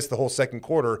because he missed the whole second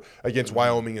quarter against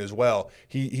Wyoming as well.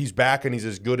 He's back, and he's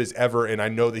as good as ever, and I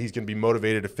know that he's going to be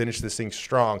motivated to finish this thing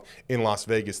strong in Las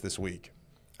Vegas this week.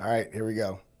 All right, here we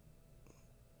go.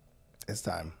 It's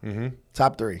time. Mm-hmm.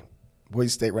 Top 3 Boise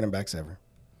State running backs ever.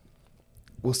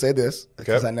 We'll say this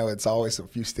because I know it's always a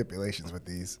few stipulations with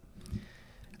these.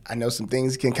 I know some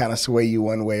things can kind of sway you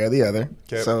one way or the other.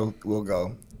 Okay. So we'll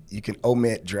go. You can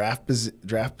omit draft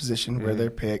position where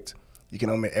they're picked. You can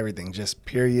omit everything, just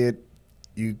period.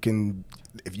 You can,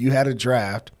 if you had a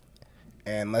draft,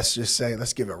 and let's just say,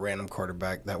 let's give a random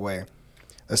quarterback that way.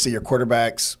 Let's say your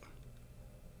quarterback's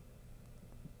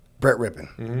Brett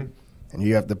Rippon, and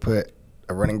you have to put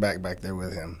a running back there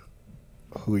with him.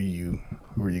 Who are you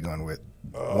going with?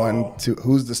 1, 2.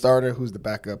 Who's the starter? Who's the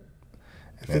backup?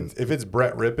 If it's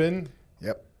Brett Rippon,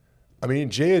 yep. I mean,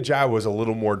 Jay Ajayi was a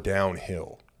little more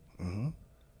downhill.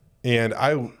 And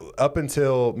up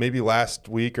until maybe last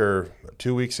week or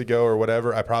 2 weeks ago or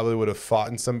whatever, I probably would have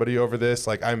fought somebody over this.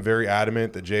 Like, I'm very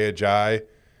adamant that Jay Ajayi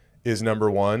is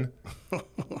number one.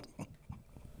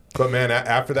 But man,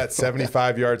 after that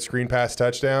 75-yard screen pass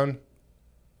touchdown,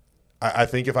 I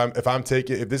think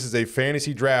if this is a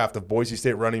fantasy draft of Boise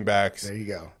State running backs, there you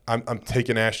go. I'm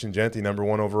taking Ashton Jeanty number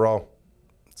one overall.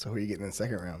 So who are you getting in the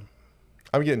second round?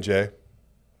 I'm getting Jay.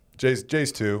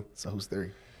 Jay's 2. So who's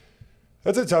 3?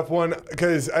 That's a tough one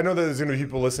because I know that there's going to be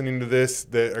people listening to this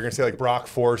that are going to say like Brock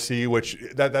Forsey, which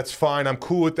that's fine. I'm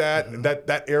cool with that. Mm-hmm.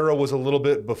 That era was a little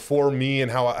bit before me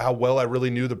and how well I really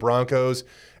knew the Broncos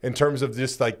in terms of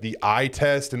just like the eye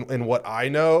test and what I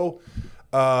know.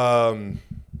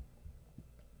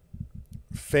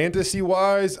 Fantasy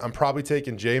wise, I'm probably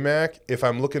taking J-Mac. If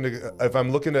I'm looking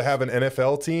to have an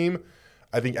NFL team,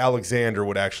 I think Alexander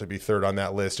would actually be third on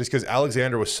that list just because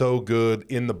Alexander was so good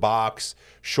in the box,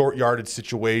 short yardage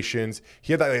situations.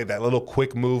 He had that little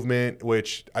quick movement,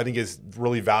 which I think is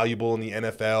really valuable in the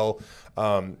NFL.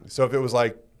 So if it was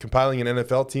like compiling an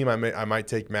NFL team, I might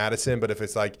take Madison. But if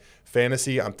it's like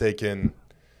fantasy, I'm taking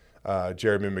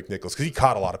Jeremy McNichols because he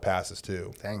caught a lot of passes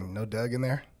too. Dang, no Doug in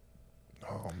there?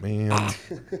 Oh, man.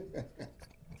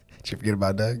 Did you forget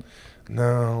about Doug?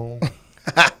 No.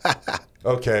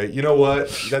 Okay, you know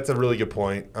what? That's a really good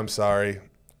point. I'm sorry.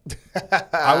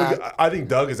 I think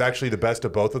Doug is actually the best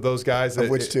of both of those guys. Of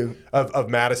which two? Of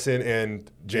Madison and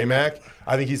J-Mac.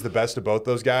 I think he's the best of both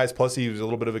those guys. Plus, he was a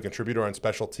little bit of a contributor on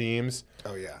special teams.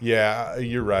 Oh, yeah. Yeah,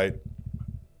 you're right.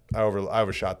 I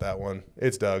overshot that one.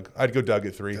 It's Doug. I'd go Doug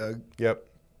at 3. Doug? Yep.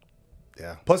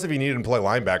 Yeah. Plus, if he needed to play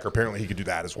linebacker, apparently he could do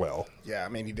that as well. Yeah, I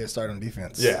mean, he did start on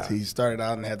defense. Yeah. He started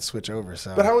out and had to switch over.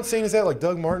 So. But how insane is that? Like,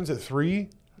 Doug Martin's at 3?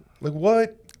 Like,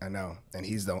 what? I know. And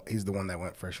he's the one that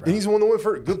went first round. And he's the one that went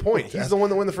first. Good point. He's the one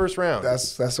that went the first round.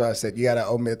 That's why I said you got to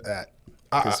omit that.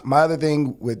 My other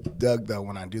thing with Doug, though,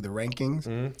 when I do the rankings,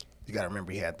 you got to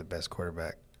remember he had the best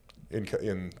quarterback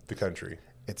in the country.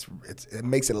 It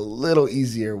makes it a little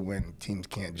easier when teams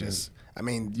can't just. I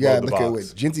mean, you got to look at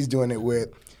what Jinty's doing it with.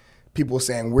 People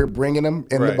saying we're bringing him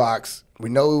in the box. We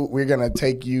know we're gonna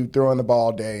take you throwing the ball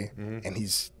all day, and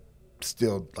he's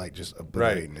still like just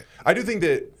obliterating it. I do think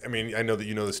that. I mean, I know that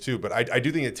you know this too, but I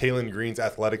do think that Taylon Green's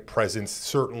athletic presence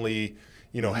certainly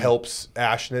helps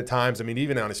Ashton at times. I mean,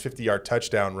 even on his 50-yard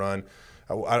touchdown run,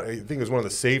 I think it was one of the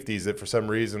safeties that for some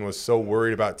reason was so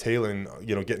worried about Taylon,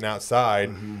 getting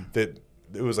outside that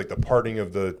it was like the parting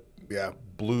of the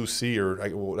blue sea, or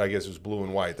I guess it was blue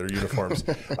and white, their uniforms.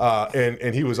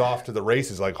 And he was off to the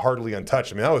races, like hardly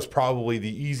untouched. I mean, that was probably the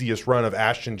easiest run of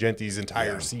Ashton Jeanty's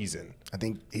entire season. I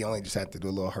think he only just had to do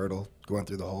a little hurdle going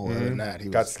through the hole. Other than that, he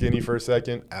got skinny for a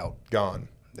second, out, gone.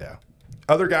 Yeah.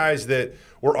 Other guys that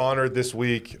were honored this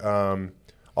week on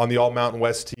the All Mountain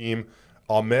West team,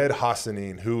 Ahmed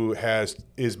Hassanein, who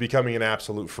is becoming an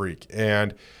absolute freak.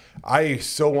 And I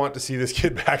so want to see this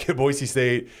kid back at Boise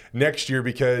State next year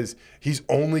because he's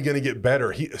only going to get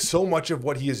better. So much of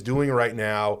what he is doing right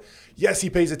now, yes, he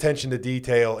pays attention to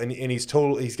detail, and he's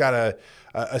got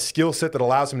a skill set that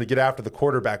allows him to get after the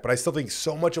quarterback. But I still think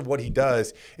so much of what he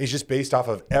does is just based off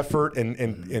of effort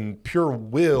and pure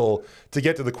will to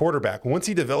get to the quarterback. Once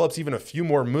he develops even a few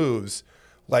more moves,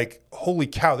 like, holy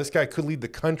cow, this guy could lead the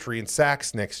country in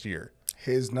sacks next year.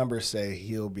 His numbers say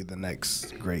he'll be the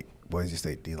next great Boise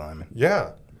State D lineman.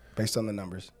 Yeah. Based on the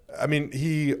numbers. I mean,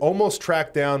 he almost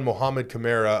tracked down Mohamed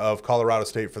Kamara of Colorado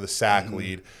State for the sack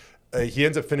lead. He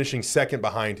ends up finishing second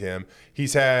behind him.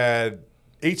 He's had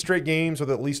 8 straight games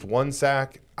with at least 1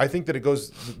 sack. I think that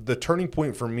the turning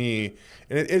point for me,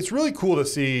 and it's really cool to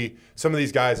see some of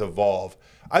these guys evolve.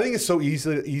 I think it's so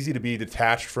easy to be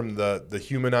detached from the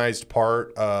humanized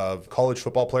part of college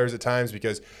football players at times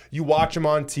because you watch them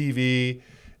on TV,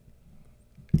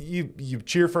 you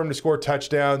cheer for them to score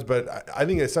touchdowns, but I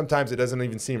think that sometimes it doesn't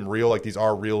even seem real, like these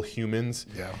are real humans.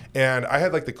 Yeah. And I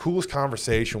had like the coolest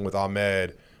conversation with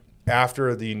Ahmed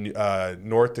after the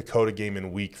North Dakota game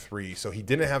in week 3. So he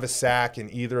didn't have a sack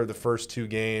in either of the first 2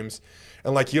 games.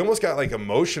 And like he almost got like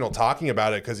emotional talking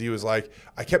about it because he was like,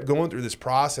 I kept going through this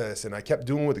process and I kept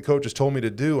doing what the coaches told me to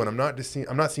do, and I'm not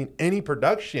seeing any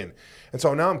production. And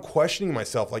so now I'm questioning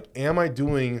myself, like, am I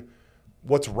doing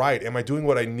what's right? Am I doing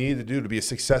what I need to do to be a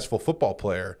successful football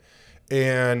player?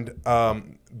 And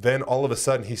then all of a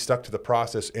sudden he stuck to the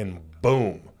process, and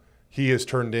boom, he has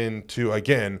turned into,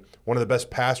 again, one of the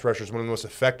best pass rushers, one of the most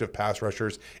effective pass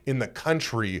rushers in the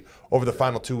country over the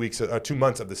final 2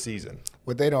 months of the season.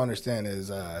 What they don't understand is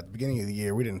at the beginning of the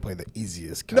year, we didn't play the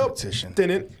easiest competition. Nope,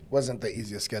 didn't. Wasn't the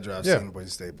easiest schedule I've seen Boise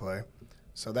State play.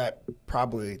 So that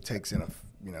probably takes in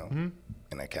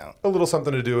an account. A little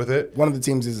something to do with it. One of the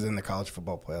teams is in the college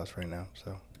football playoffs right now,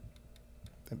 so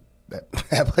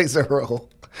that plays a role.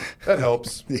 That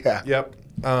helps. Yeah. Yep.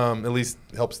 At least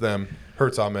helps them.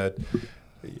 Hurts Ahmed.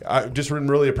 I've just been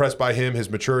really impressed by him, his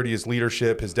maturity, his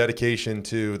leadership, his dedication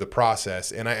to the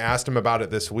process. And I asked him about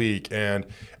it this week, and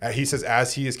he says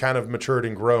as he has kind of matured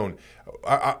and grown.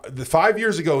 5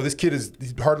 years ago, this kid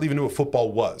he hardly even knew what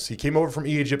football was. He came over from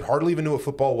Egypt, hardly even knew what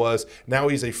football was. Now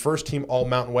he's a first-team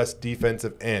All-Mountain West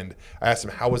defensive end. I asked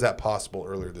him, how was that possible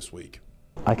earlier this week?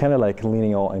 I kind of like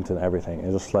leaning all into everything.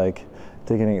 It's just like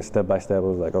taking it step by step. It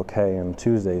was like, okay, on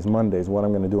Tuesdays, Mondays, what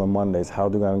I'm going to do on Mondays, how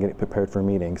do I get prepared for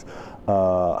meetings,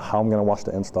 how I'm going to watch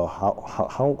the install,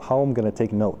 how I'm going to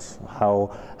take notes, how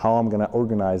I'm going to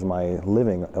organize my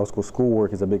living. Also,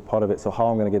 schoolwork is a big part of it, so how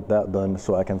I'm going to get that done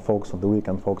so I can focus on the week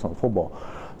and focus on football.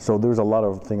 So there's a lot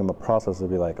of things in the process to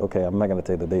be like, okay, I'm not going to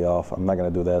take the day off, I'm not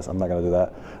going to do this, I'm not going to do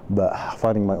that, but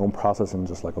finding my own process and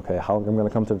just like, okay, how I'm going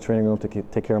to come to the training room to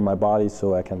take care of my body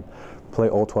so I can play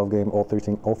all 12 games,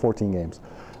 all 14 games.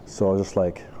 So just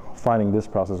like finding this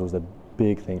process was the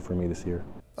big thing for me this year.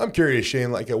 I'm curious,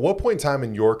 Shane, like at what point in time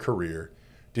in your career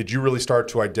did you really start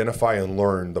to identify and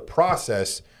learn the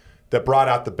process that brought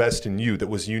out the best in you, that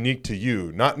was unique to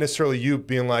you? Not necessarily you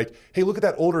being like, hey, look at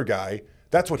that older guy,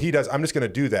 that's what he does, I'm just going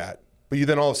to do that. But you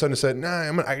then all of a sudden said,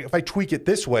 nah, if I tweak it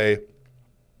this way,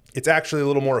 it's actually a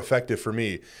little more effective for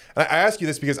me. And I ask you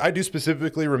this because I do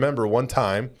specifically remember one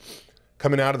time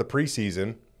coming out of the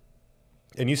preseason,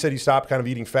 and you said you stopped kind of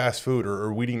eating fast food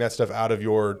or weeding that stuff out of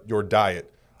your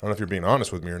diet. I don't know if you're being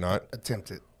honest with me or not.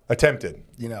 Attempted.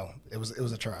 You know, it was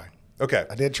a try. Okay.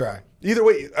 I did try. Either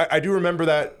way, I do remember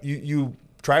that you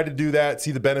tried to do that,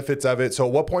 see the benefits of it. So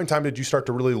at what point in time did you start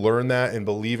to really learn that and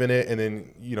believe in it? And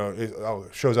then, you know, it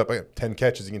shows up like 10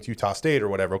 catches against Utah State or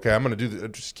whatever. Okay, I'm going to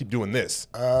just keep doing this.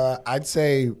 I'd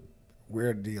say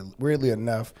weirdly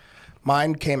enough,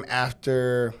 mine came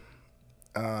after,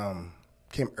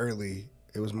 came early.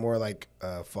 It was more like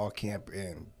fall camp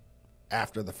and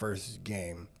after the first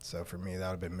game. So for me, that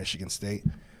would have been Michigan State.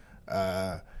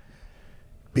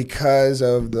 Because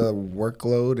of the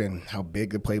workload and how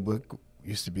big the playbook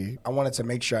used to be, I wanted to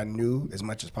make sure I knew as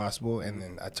much as possible. And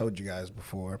then I told you guys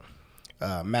before,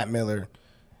 Matt Miller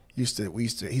he used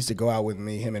to go out with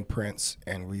me, him and Prince,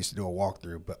 and we used to do a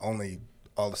walkthrough, but only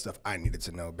all the stuff I needed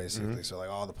to know, basically. Mm-hmm. So like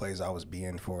all the plays I was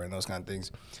being for and those kind of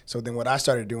things. So then what I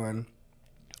started doing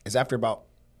is after about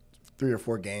 3 or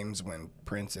 4 games, when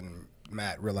Prince and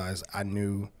Matt realized I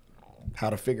knew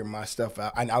how to figure my stuff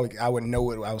out, I would know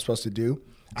what I was supposed to do.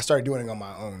 I started doing it on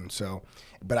my own. So,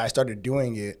 but I started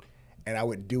doing it, and I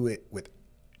would do it with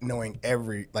knowing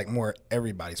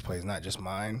everybody's plays, not just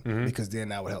mine, because then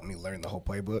that would help me learn the whole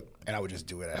playbook, and I would just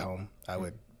do it at home. I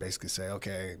would basically say,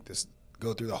 okay, just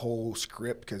go through the whole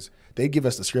script, because they give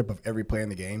us the script of every play in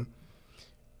the game,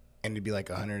 and it'd be like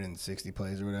 160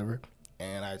 plays or whatever,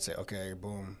 and I'd say, okay,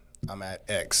 boom, I'm at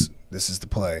X. This is the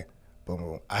play. Boom,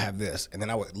 boom. I have this. And then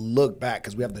I would look back,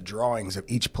 because we have the drawings of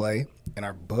each play in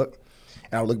our book.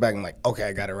 And I would look back and like, okay,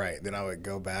 I got it right. Then I would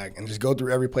go back and just go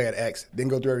through every play at X, then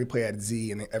go through every play at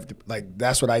Z. And like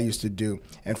that's what I used to do.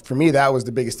 And for me, that was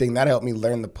the biggest thing. That helped me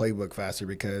learn the playbook faster,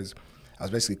 because I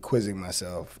was basically quizzing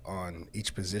myself on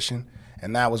each position.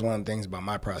 And that was one of the things about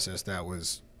my process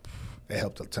it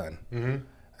helped a ton.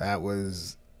 Mm-hmm. It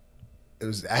was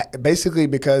basically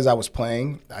because I was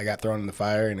playing, I got thrown in the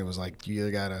fire, and it was like, you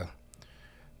either got to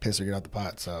piss or get out the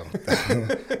pot. So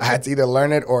I had to either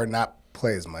learn it or not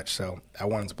play as much. So I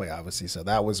wanted to play, obviously. So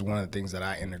that was one of the things that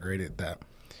I integrated that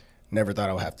never thought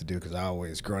I would have to do, because I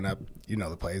always, growing up,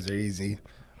 the plays are easy,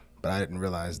 but I didn't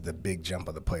realize the big jump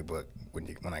of the playbook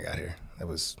when I got here. That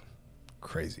was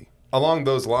crazy. Along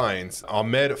those lines,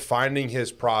 Ahmed finding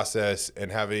his process and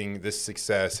having this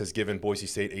success has given Boise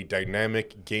State a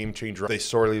dynamic game changer they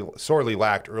sorely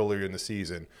lacked earlier in the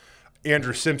season.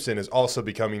 Andrew Simpson is also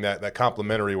becoming that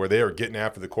complementary, where they are getting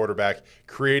after the quarterback,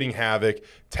 creating havoc,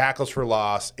 tackles for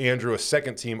loss. Andrew, a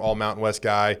second-team All-Mountain West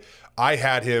guy. I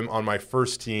had him on my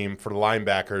first team for the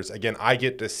linebackers. Again, I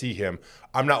get to see him.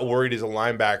 I'm not worried as a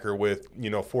linebacker with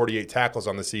 48 tackles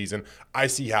on the season. I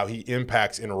see how he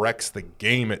impacts and wrecks the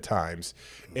game at times.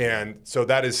 And so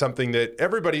that is something that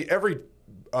every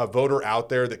voter out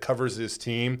there that covers this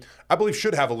team, I believe,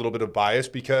 should have a little bit of bias,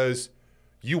 because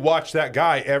you watch that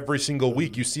guy every single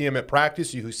week. You see him at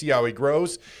practice. You see how he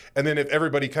grows. And then if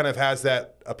everybody kind of has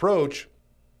that approach,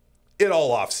 it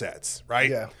all offsets, right?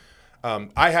 Yeah.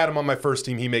 I had him on my first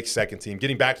team. He makes second team.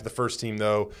 Getting back to the first team,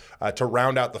 though, to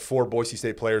round out the 4 Boise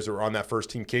State players that were on that first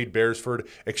team, Cade Beresford,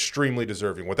 extremely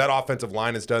deserving. What that offensive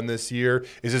line has done this year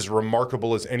is as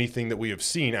remarkable as anything that we have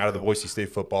seen out of the Boise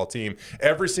State football team.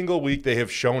 Every single week they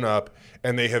have shown up,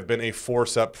 and they have been a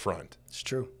force up front. It's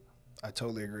true. I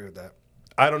totally agree with that.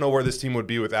 I don't know where this team would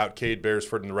be without Cade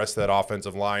Beresford and the rest of that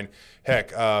offensive line.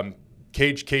 Heck,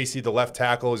 Cage Casey, the left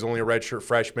tackle, is only a redshirt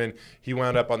freshman. He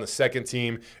wound up on the second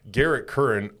team. Garrett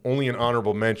Curran, only an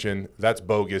honorable mention. That's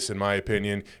bogus, in my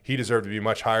opinion. He deserved to be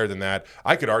much higher than that.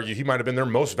 I could argue he might have been their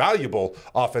most valuable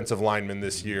offensive lineman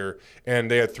this year. And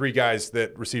they had 3 guys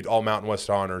that received all Mountain West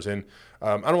honors. And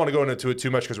I don't want to go into it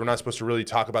too much because we're not supposed to really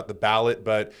talk about the ballot,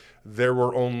 but there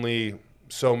were only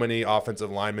so many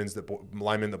offensive linemen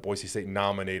that Boise State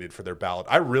nominated for their ballot.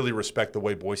 I really respect the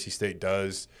way Boise State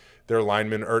does their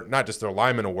linemen, or not just their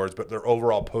lineman awards, but their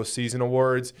overall postseason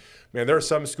awards. Man, there are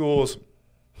some schools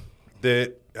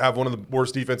that have one of the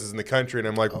worst defenses in the country, and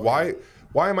I'm like, why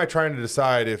am I trying to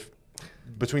decide if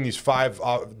between these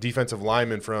 5 defensive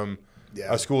linemen from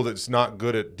a school that's not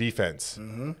good at defense?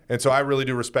 Mm-hmm. And so I really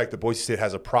do respect that Boise State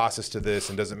has a process to this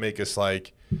and doesn't make us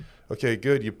like, okay,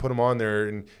 good, you put them on there,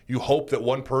 and you hope that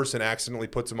one person accidentally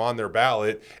puts them on their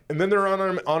ballot, and then they're on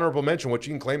an honorable mention, which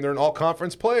you can claim they're an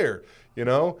all-conference player. You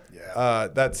know,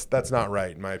 that's not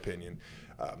right, in my opinion.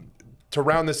 To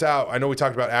round this out, I know we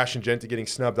talked about Ashton Jeanty getting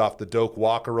snubbed off the Doak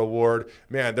Walker Award.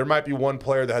 Man, there might be one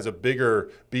player that has a bigger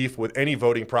beef with any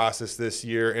voting process this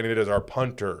year, and it is our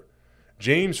punter.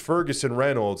 James Ferguson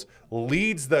Reynolds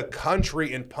leads the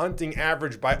country in punting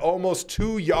average by almost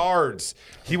 2 yards.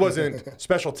 He wasn't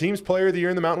Special Teams Player of the Year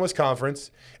in the Mountain West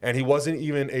Conference, and he wasn't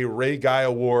even a Ray Guy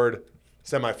Award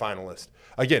semifinalist.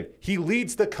 Again, he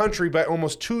leads the country by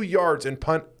almost 2 yards in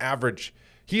punt average.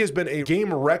 He has been a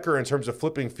game wrecker in terms of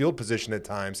flipping field position at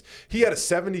times. He had a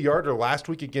 70-yarder last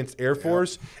week against Air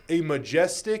Force, a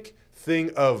majestic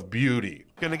thing of beauty.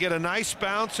 Going to get a nice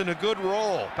bounce and a good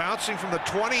roll. Bouncing from the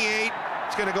 28,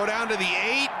 it's going to go down to the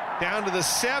 8, down to the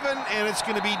 7, and it's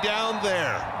going to be down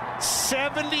there.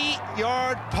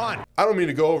 70-yard punt. I don't mean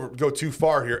to go too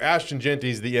far here. Ashton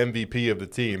Jeanty's the MVP of the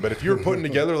team, but if you're putting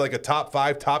together like a top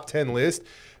 5, top 10 list,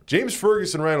 James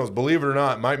Ferguson Reynolds, believe it or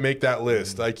not, might make that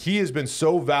list. Like, he has been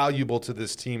so valuable to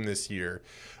this team this year.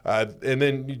 And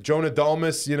then Jonah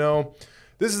Dalmas, you know,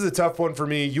 this is a tough one for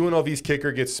me. UNLV's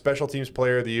kicker gets Special Teams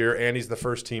Player of the Year, and he's the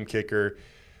first team kicker.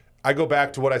 I go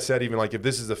back to what I said, even like if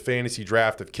this is a fantasy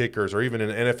draft of kickers or even an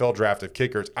NFL draft of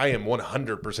kickers, I am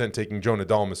 100% taking Jonah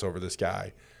Dalmas over this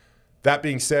guy. That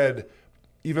being said,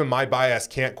 even my bias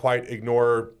can't quite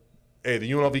ignore the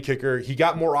UNLV kicker. He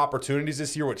got more opportunities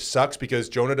this year, which sucks because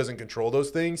Jonah doesn't control those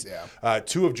things. Yeah.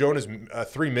 2 of Jonah's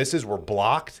 3 misses were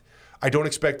blocked. I don't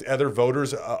expect other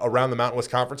voters around the Mountain West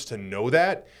Conference to know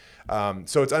that.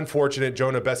 So it's unfortunate.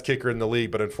 Jonah, best kicker in the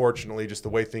league, but unfortunately, just the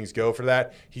way things go for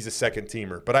that, he's a second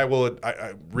teamer. But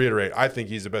I reiterate, I think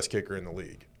he's the best kicker in the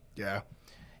league. Yeah.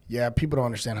 People don't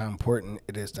understand how important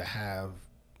it is to have,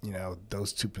 you know,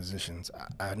 those 2 positions.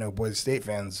 I know Boise State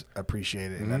fans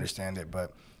appreciate it and understand it,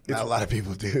 but not a lot of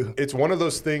people do. It's one of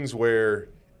those things where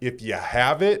if you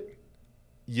have it,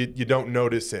 you don't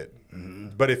notice it. Mm-hmm.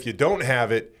 But if you don't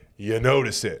have it, you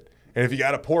notice it. And if you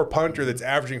got a poor punter that's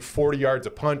averaging 40 yards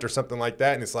a punt or something like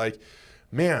that, and it's like,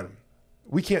 man,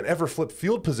 we can't ever flip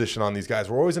field position on these guys.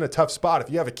 We're always in a tough spot. If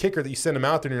you have a kicker that you send him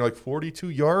out there and you're like 42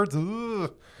 yards, I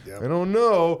don't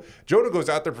know. Jonah goes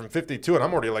out there from 52, and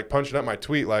I'm already like punching up my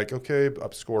tweet like, okay,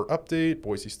 up score update,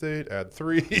 Boise State, add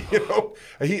 3. You know,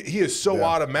 he is so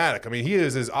automatic. I mean, he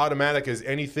is as automatic as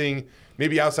anything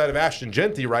maybe outside of Ashton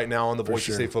Jeanty right now on the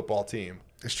Boise State football team.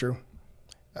 It's true.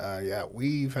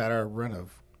 We've had our run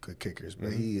of good kickers,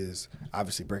 but he is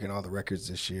obviously breaking all the records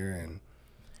this year, and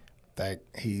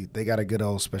they got a good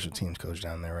old special teams coach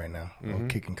down there right now, old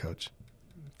kicking coach.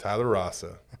 Tyler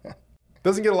Rassa.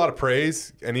 Doesn't get a lot of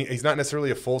praise, and he's not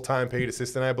necessarily a full-time paid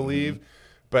assistant, I believe,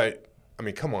 but, I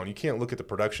mean, come on, you can't look at the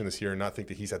production this year and not think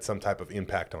that he's had some type of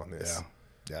impact on this.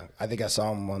 Yeah. I think I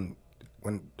saw him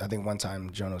one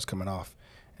time Jonah was coming off,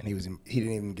 and he didn't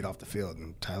even get off the field,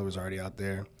 and Tyler was already out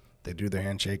there. They do their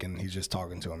handshake, and he's just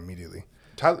talking to him immediately.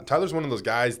 Tyler's one of those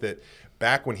guys that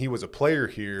back when he was a player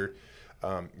here,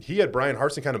 he had Brian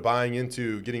Harsin kind of buying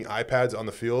into getting iPads on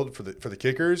the field for the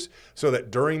kickers so that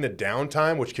during the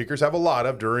downtime, which kickers have a lot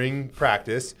of during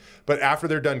practice, but after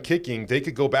they're done kicking, they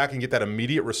could go back and get that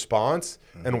immediate response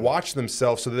and watch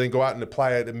themselves so that they can go out and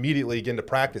apply it immediately again to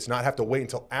practice, not have to wait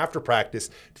until after practice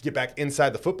to get back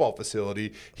inside the football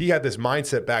facility. He had this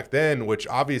mindset back then, which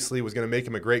obviously was going to make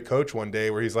him a great coach one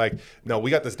day, where he's like, no, we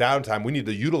got this downtime. We need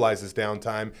to utilize this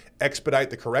downtime,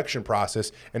 expedite the correction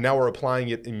process, and now we're applying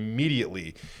it immediately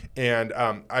immediately. And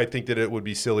I think that it would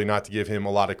be silly not to give him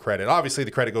a lot of credit. Obviously,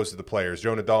 the credit goes to the players,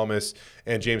 Jonah Dalmas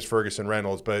and James Ferguson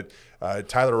Reynolds, but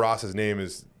Tyler Ross's name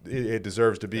it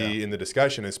deserves to be in the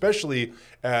discussion, especially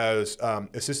as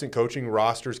assistant coaching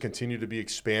rosters continue to be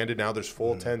expanded. Now there's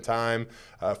full 10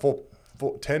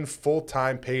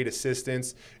 full-time paid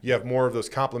assistants. You have more of those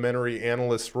complimentary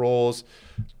analyst roles.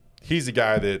 He's a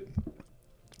guy that,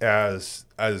 as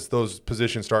those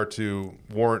positions start to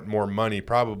warrant more money,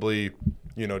 probably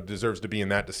deserves to be in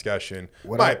that discussion.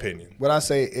 My opinion. What I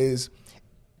say is,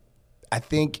 I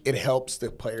think it helps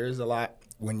the players a lot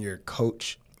when your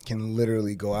coach can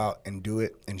literally go out and do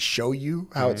it and show you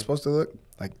how it's supposed to look,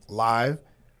 like live,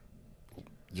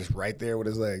 just right there with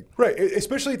his leg. Right,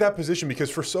 especially at that position,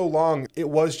 because for so long it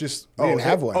was just, we didn't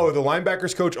have one. Oh, the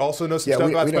linebackers coach also knows some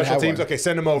stuff about special teams. Okay,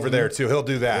 send him over there too. He'll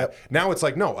do that. Yep. Now it's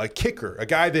like, no, a kicker, a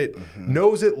guy that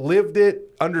knows it, lived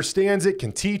it, understands it,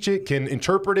 can teach it, can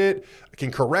interpret it,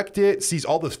 can correct it, sees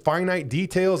all the finite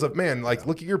details of,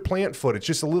 look at your plant foot. It's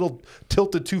just a little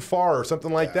tilted too far or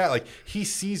something like that. Like, he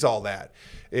sees all that.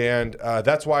 And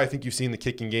that's why I think you've seen the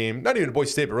kicking game, not even at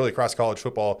Boise State, but really across college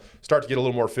football, start to get a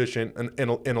little more efficient and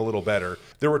a little better.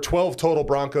 There were 12 total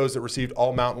Broncos that received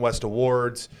all Mountain West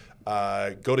awards.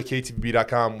 Go to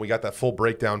KTVB.com. We got that full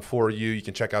breakdown for you. You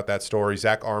can check out that story.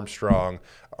 Zach Armstrong,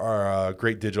 our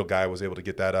great digital guy, was able to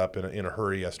get that up in a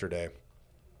hurry yesterday.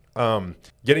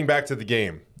 Getting back to the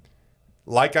game,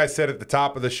 like I said at the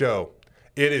top of the show,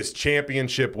 it is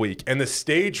championship week. And the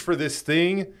stage for this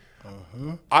thing,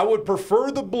 I would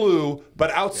prefer the blue, but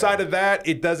outside of that,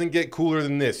 it doesn't get cooler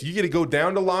than this. You get to go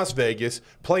down to Las Vegas,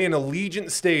 play in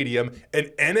Allegiant Stadium, an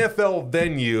NFL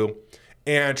venue,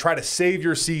 and try to save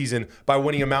your season by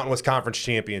winning a Mountain West Conference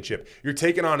championship. You're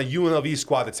taking on a UNLV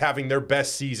squad that's having their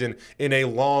best season in a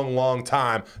long, long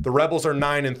time. The Rebels are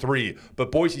 9-3,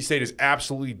 but Boise State has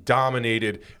absolutely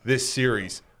dominated this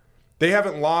series. They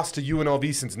haven't lost to UNLV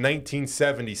since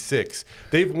 1976.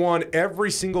 They've won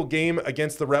every single game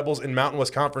against the Rebels in Mountain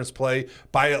West Conference play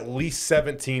by at least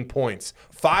 17 points.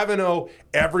 5-0,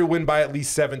 every win by at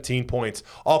least 17 points.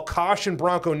 I'll caution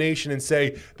Bronco Nation and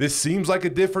say, this seems like a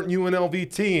different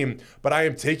UNLV team, but I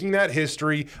am taking that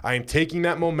history, I am taking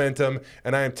that momentum,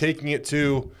 and I am taking it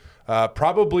to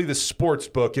probably the sports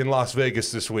book in Las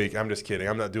Vegas this week. I'm just kidding.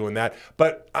 I'm not doing that.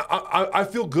 But I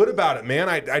feel good about it, man.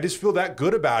 I just feel that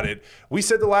good about it. We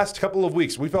said the last couple of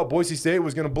weeks, we felt Boise State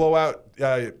was going to blow out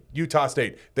Utah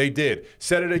State. They did.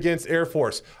 Said it against Air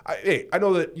Force. I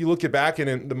know that you look back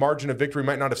and the margin of victory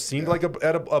might not have seemed like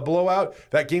a blowout.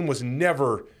 That game was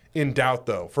never in doubt,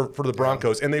 though, for the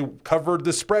Broncos. And they covered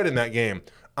the spread in that game.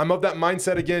 I'm of that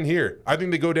mindset again here. I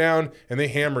think they go down and they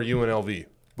hammer UNLV.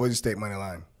 Boise State money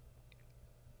line.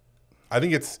 I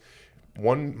think it's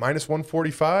minus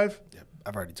 145. Yep,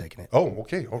 I've already taken it. Oh,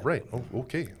 okay. All right. Oh,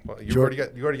 okay. Well, you already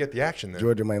got the action then.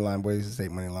 Georgia money line, Boise State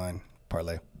money line,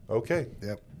 parlay. Okay.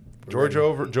 Yep. Georgia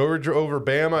over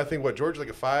Bama. I think Georgia's like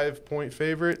a 5-point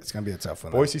favorite. It's gonna be a tough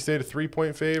one. Boise State a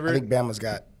 3-point favorite. I think Bama's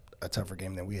got a tougher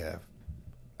game than we have.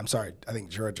 I'm sorry. I think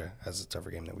Georgia has a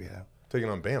tougher game than we have. Taking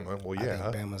on Bama. Well, yeah.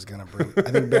 I think Bama's gonna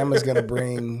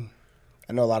bring.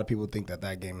 I know a lot of people think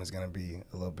that game is gonna be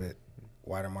a little bit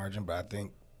wider margin, but I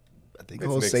think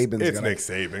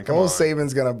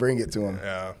Saban's gonna bring it to him.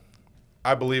 Yeah,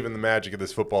 I believe in the magic of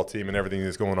this football team and everything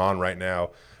that's going on right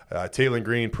now. Taylor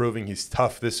Green proving he's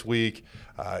tough this week.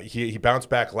 He bounced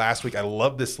back last week. I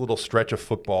love this little stretch of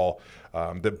football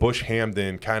that Bush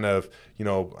Hamden kind of,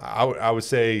 I would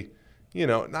say,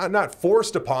 not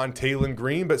forced upon Taylor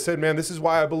Green, but said, man, this is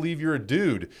why I believe you're a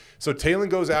dude. So Taylor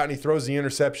goes out and he throws the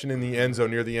interception in the end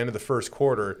zone near the end of the first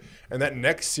quarter. And that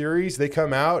next series, they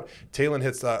come out. Taylor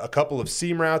hits a couple of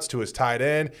seam routes to his tight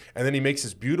end, and then he makes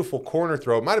this beautiful corner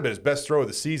throw. It might have been his best throw of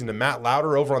the season to Matt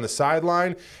Lauder over on the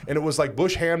sideline. And it was like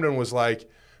Bush Hamden was like,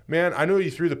 man, I know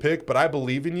you threw the pick, but I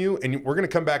believe in you, and we're going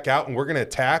to come back out, and we're going to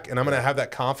attack, and I'm going to have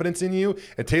that confidence in you.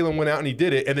 And Taylor went out and he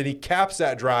did it, and then he caps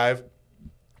that drive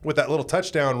with that little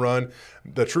touchdown run.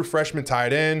 The true freshman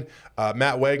tight end,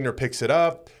 Matt Wagner, picks it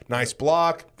up. Nice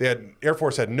block. Air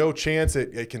Force had no chance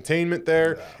at containment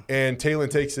there, and Taylor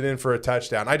takes it in for a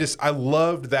touchdown. I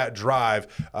loved that drive.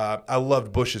 I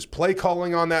loved Bush's play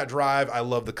calling on that drive. I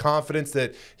love the confidence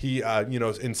that he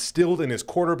instilled in his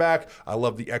quarterback. I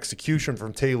love the execution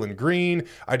from Taylor Green.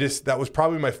 That was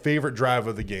probably my favorite drive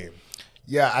of the game.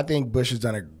 Yeah, I think Bush has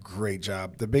done a great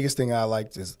job. The biggest thing I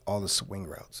liked is all the swing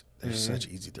routes. They're such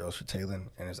easy throws for Taylor,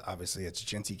 and it's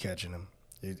Genty catching them.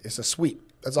 It's a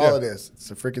sweep. That's all it is.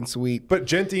 It's a freaking sweep. But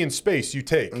Genty in space, you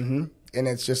take. Mm-hmm. And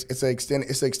it's an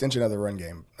extension of the run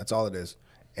game. That's all it is.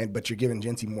 But you're giving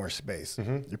Genty more space.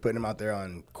 Mm-hmm. You're putting him out there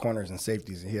on corners and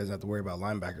safeties, and he doesn't have to worry about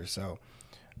linebackers. So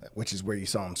which is where you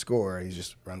saw him score. He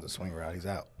just runs a swing route. He's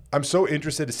out. I'm so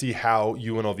interested to see how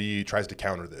UNLV tries to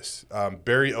counter this.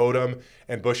 Barry Odom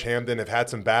and Bush Hamden have had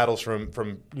some battles from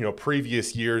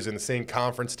previous years in the same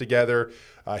conference together.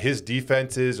 His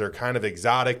defenses are kind of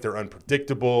exotic. They're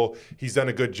unpredictable. He's done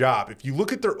a good job. If you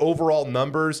look at their overall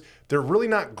numbers, they're really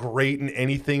not great in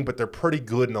anything, but they're pretty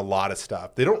good in a lot of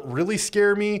stuff. They don't really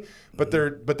scare me, but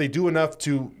they do enough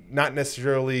to not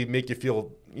necessarily make you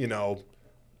feel,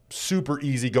 super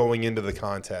easy going into the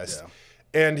contest. Yeah.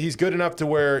 And he's good enough to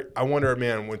where I wonder,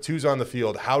 man, when Tu's on the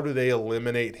field, how do they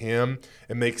eliminate him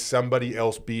and make somebody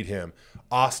else beat him?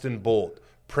 Austin Bolt,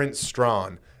 Prince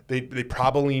Strawn. They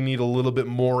probably need a little bit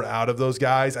more out of those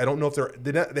guys. I don't know if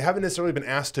they haven't necessarily been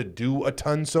asked to do a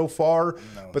ton so far,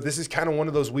 but this is kind of one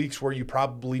of those weeks where you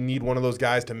probably need one of those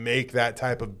guys to make that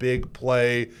type of big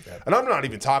play. Yep. And I'm not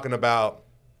even talking about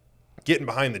getting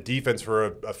behind the defense for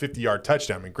a 50-yard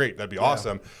touchdown. I mean, great, that'd be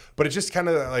awesome. But it's just kind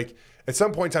of like – at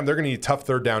some point in time, they're going to need a tough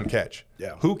third down catch.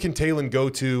 Yeah. Who can Talon go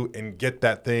to and get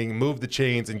that thing, move the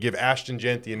chains, and give Ashton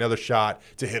Genty another shot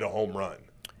to hit a home run?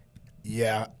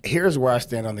 Yeah. Here's where I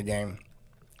stand on the game.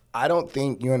 I don't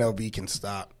think UNLV can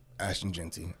stop Ashton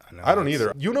Genty. I don't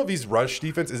either. UNLV's rush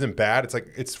defense isn't bad.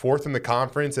 It's fourth in the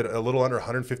conference at a little under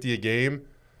 150 a game.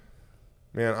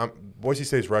 Man, Boise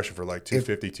State's rushing for like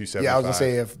 250, 275. Yeah, I was going to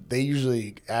say, if they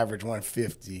usually average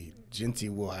 150, Genty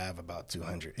will have about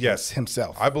 200. Yes.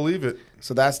 Himself. I believe it.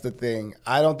 So that's the thing.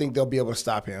 I don't think they'll be able to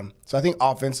stop him. So I think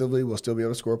offensively we'll still be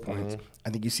able to score points. Mm-hmm. I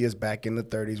think you see us back in the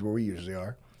 30s where we usually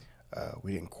are.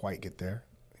 We didn't quite get there,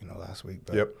 last week.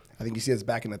 But I think you see us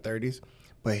back in the 30s.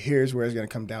 But here's where it's going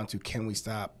to come down to, can we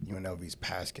stop UNLV's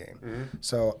pass game? Mm-hmm.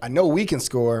 So I know we can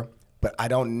score, but I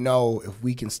don't know if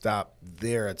we can stop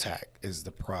their attack is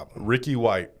the problem. Ricky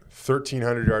White,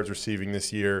 1,300 yards receiving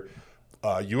this year.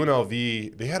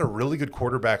 UNLV, they had a really good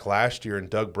quarterback last year in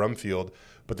Doug Brumfield,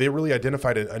 but they really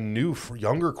identified a new,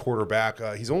 younger quarterback.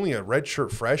 He's only a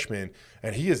redshirt freshman,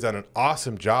 and he has done an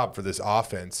awesome job for this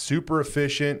offense. Super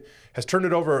efficient, has turned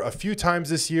it over a few times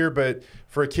this year, but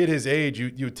for a kid his age,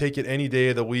 you would take it any day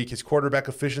of the week. His quarterback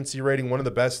efficiency rating, one of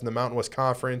the best in the Mountain West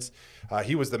Conference.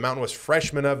 He was the Mountain West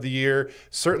Freshman of the Year.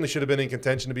 Certainly should have been in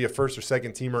contention to be a first or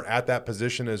second teamer at that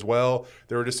position as well.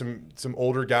 There were just some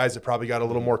older guys that probably got a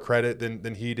little more credit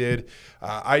than he did.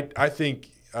 I think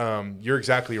you're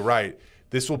exactly right.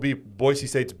 This will be Boise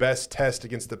State's best test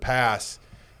against the pass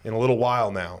in a little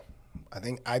while now. I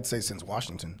think I'd say since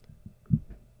Washington.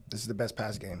 This is the best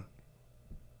pass game.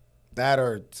 That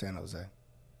or San Jose.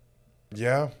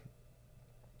 Yeah.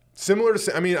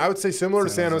 I would say similar to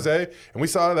San Jose. And we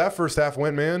saw how that first half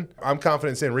went, man. I'm confident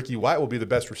in saying Ricky White will be the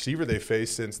best receiver they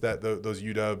faced since those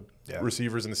UW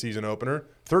receivers in the season opener.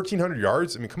 1,300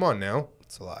 yards. I mean, come on now.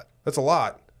 That's a lot. That's a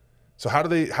lot. So how do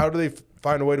they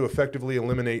find a way to effectively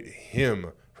eliminate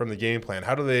him from the game plan?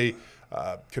 How do they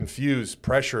confuse,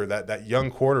 pressure that young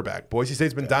quarterback? Boise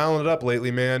State's been dialing it up lately,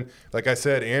 man. Like I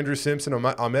said, Andrew Simpson,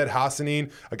 Ahmed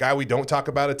Hassanein, a guy we don't talk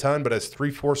about a ton, but has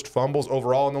 3 forced fumbles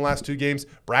overall in the last 2 games.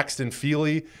 Braxton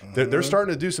Feely. Mm-hmm. They're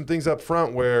starting to do some things up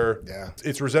front where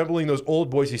it's resembling those old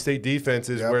Boise State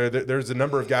defenses where there's a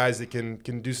number of guys that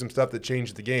can do some stuff that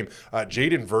change the game.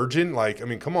 Jaden Virgin,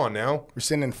 come on now. We're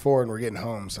sending 4 and we're getting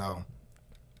home, so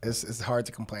it's hard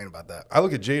to complain about that. I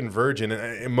look at Jaden Virgin,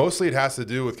 and mostly it has to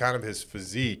do with kind of his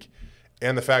physique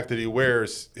and the fact that he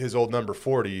wears his old number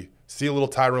 40. See a little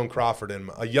Tyrone Crawford in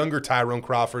him, a younger Tyrone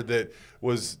Crawford that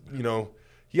was,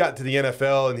 he got to the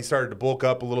NFL and he started to bulk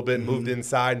up a little bit and moved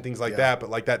inside and things like that.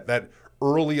 But like that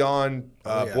early on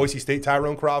Boise State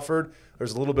Tyrone Crawford,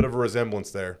 there's a little bit of a resemblance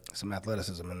there. Some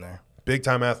athleticism in there.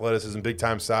 Big-time athleticism,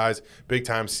 big-time size,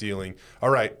 big-time ceiling.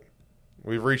 All right,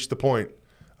 we've reached the point.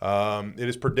 It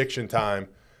is prediction time.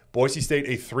 Boise State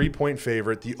a 3-point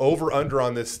favorite. The over-under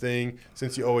on this thing,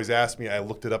 since you always ask me, I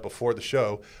looked it up before the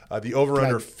show. The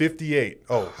over-under 58.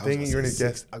 Oh, dang it, you're going to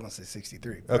guess. I'm going to say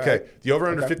 63. Okay, right. The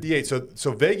over-under 58.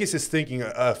 So Vegas is thinking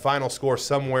a final score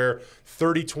somewhere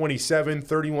 30-27,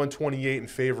 31-28 in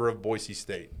favor of Boise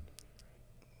State.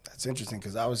 That's interesting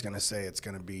because I was going to say it's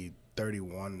going to be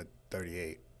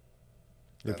 31-38.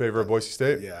 In favor of Boise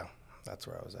State? Yeah. That's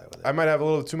where I was at with it. I might have a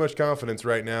little too much confidence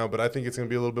right now, but I think it's going to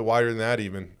be a little bit wider than that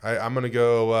even. I'm going to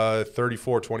go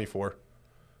 34-24.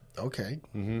 Okay.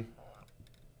 Mm-hmm.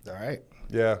 All right.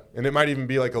 Yeah, and it might even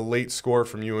be like a late score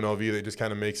from UNLV that just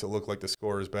kind of makes it look like the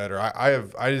score is better.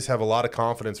 I just have a lot of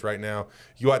confidence right now.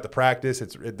 You go out to practice,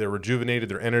 they're rejuvenated,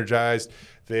 they're energized,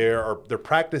 they're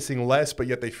practicing less, but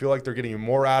yet they feel like they're getting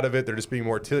more out of it. They're just being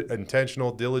more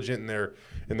intentional, diligent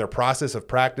in their process of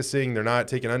practicing. They're not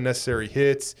taking unnecessary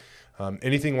hits.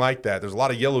 anything like that. There's a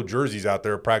lot of yellow jerseys out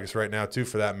there at practice right now too,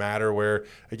 for that matter, where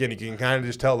again you can kind of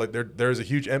just tell like there's a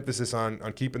huge emphasis on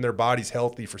keeping their bodies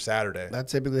healthy for Saturday. That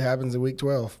typically happens in week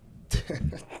 12.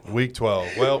 Week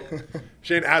 12. Well,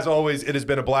 Shane, as always, it has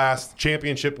been a blast.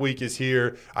 Championship week is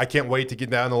here. I can't wait to get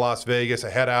down to Las Vegas. I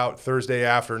head out Thursday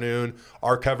afternoon.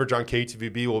 Our coverage on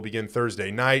KTVB will begin Thursday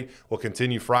night. We'll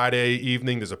continue Friday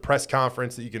evening. There's a press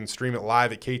conference that you can stream it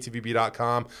live at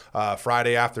ktvb.com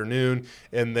Friday afternoon.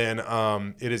 And then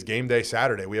it is game day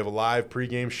Saturday. We have a live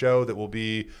pregame show that will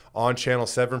be on Channel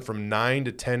 7 from 9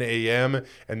 to 10 a.m.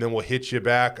 And then we'll hit you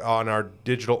back on our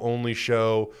digital-only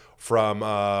show from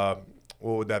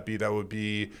what would that be? That would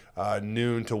be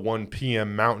noon to 1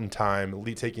 p.m. Mountain Time,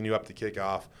 taking you up to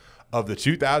kickoff of the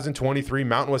 2023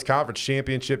 Mountain West Conference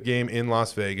Championship game in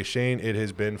Las Vegas. Shane, it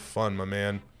has been fun, my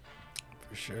man.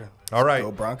 For sure. All right.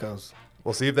 Go Broncos.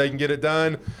 We'll see if they can get it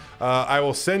done. I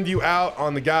will send you out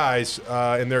on the guys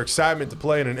and their excitement to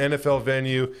play in an NFL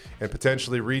venue and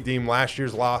potentially redeem last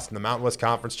year's loss in the Mountain West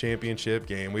Conference Championship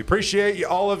game. We appreciate you,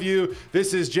 all of you.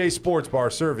 This is Jay Sports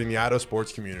Bar, serving the Idaho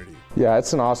sports community. Yeah,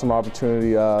 it's an awesome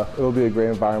opportunity. It'll be a great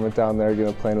environment down there,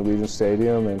 going to play in Allegiant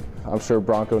Stadium, and I'm sure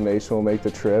Bronco Nation will make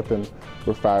the trip, and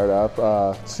we're fired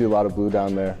up. See a lot of blue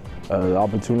down there.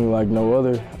 Opportunity like no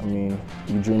other. I mean,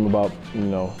 you dream about,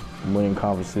 winning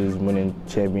conferences, winning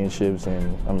championships,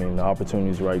 and the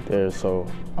opportunity's right there. So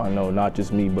I know not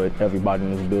just me, but everybody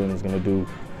in this building is going to do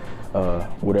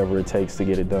whatever it takes to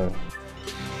get it done.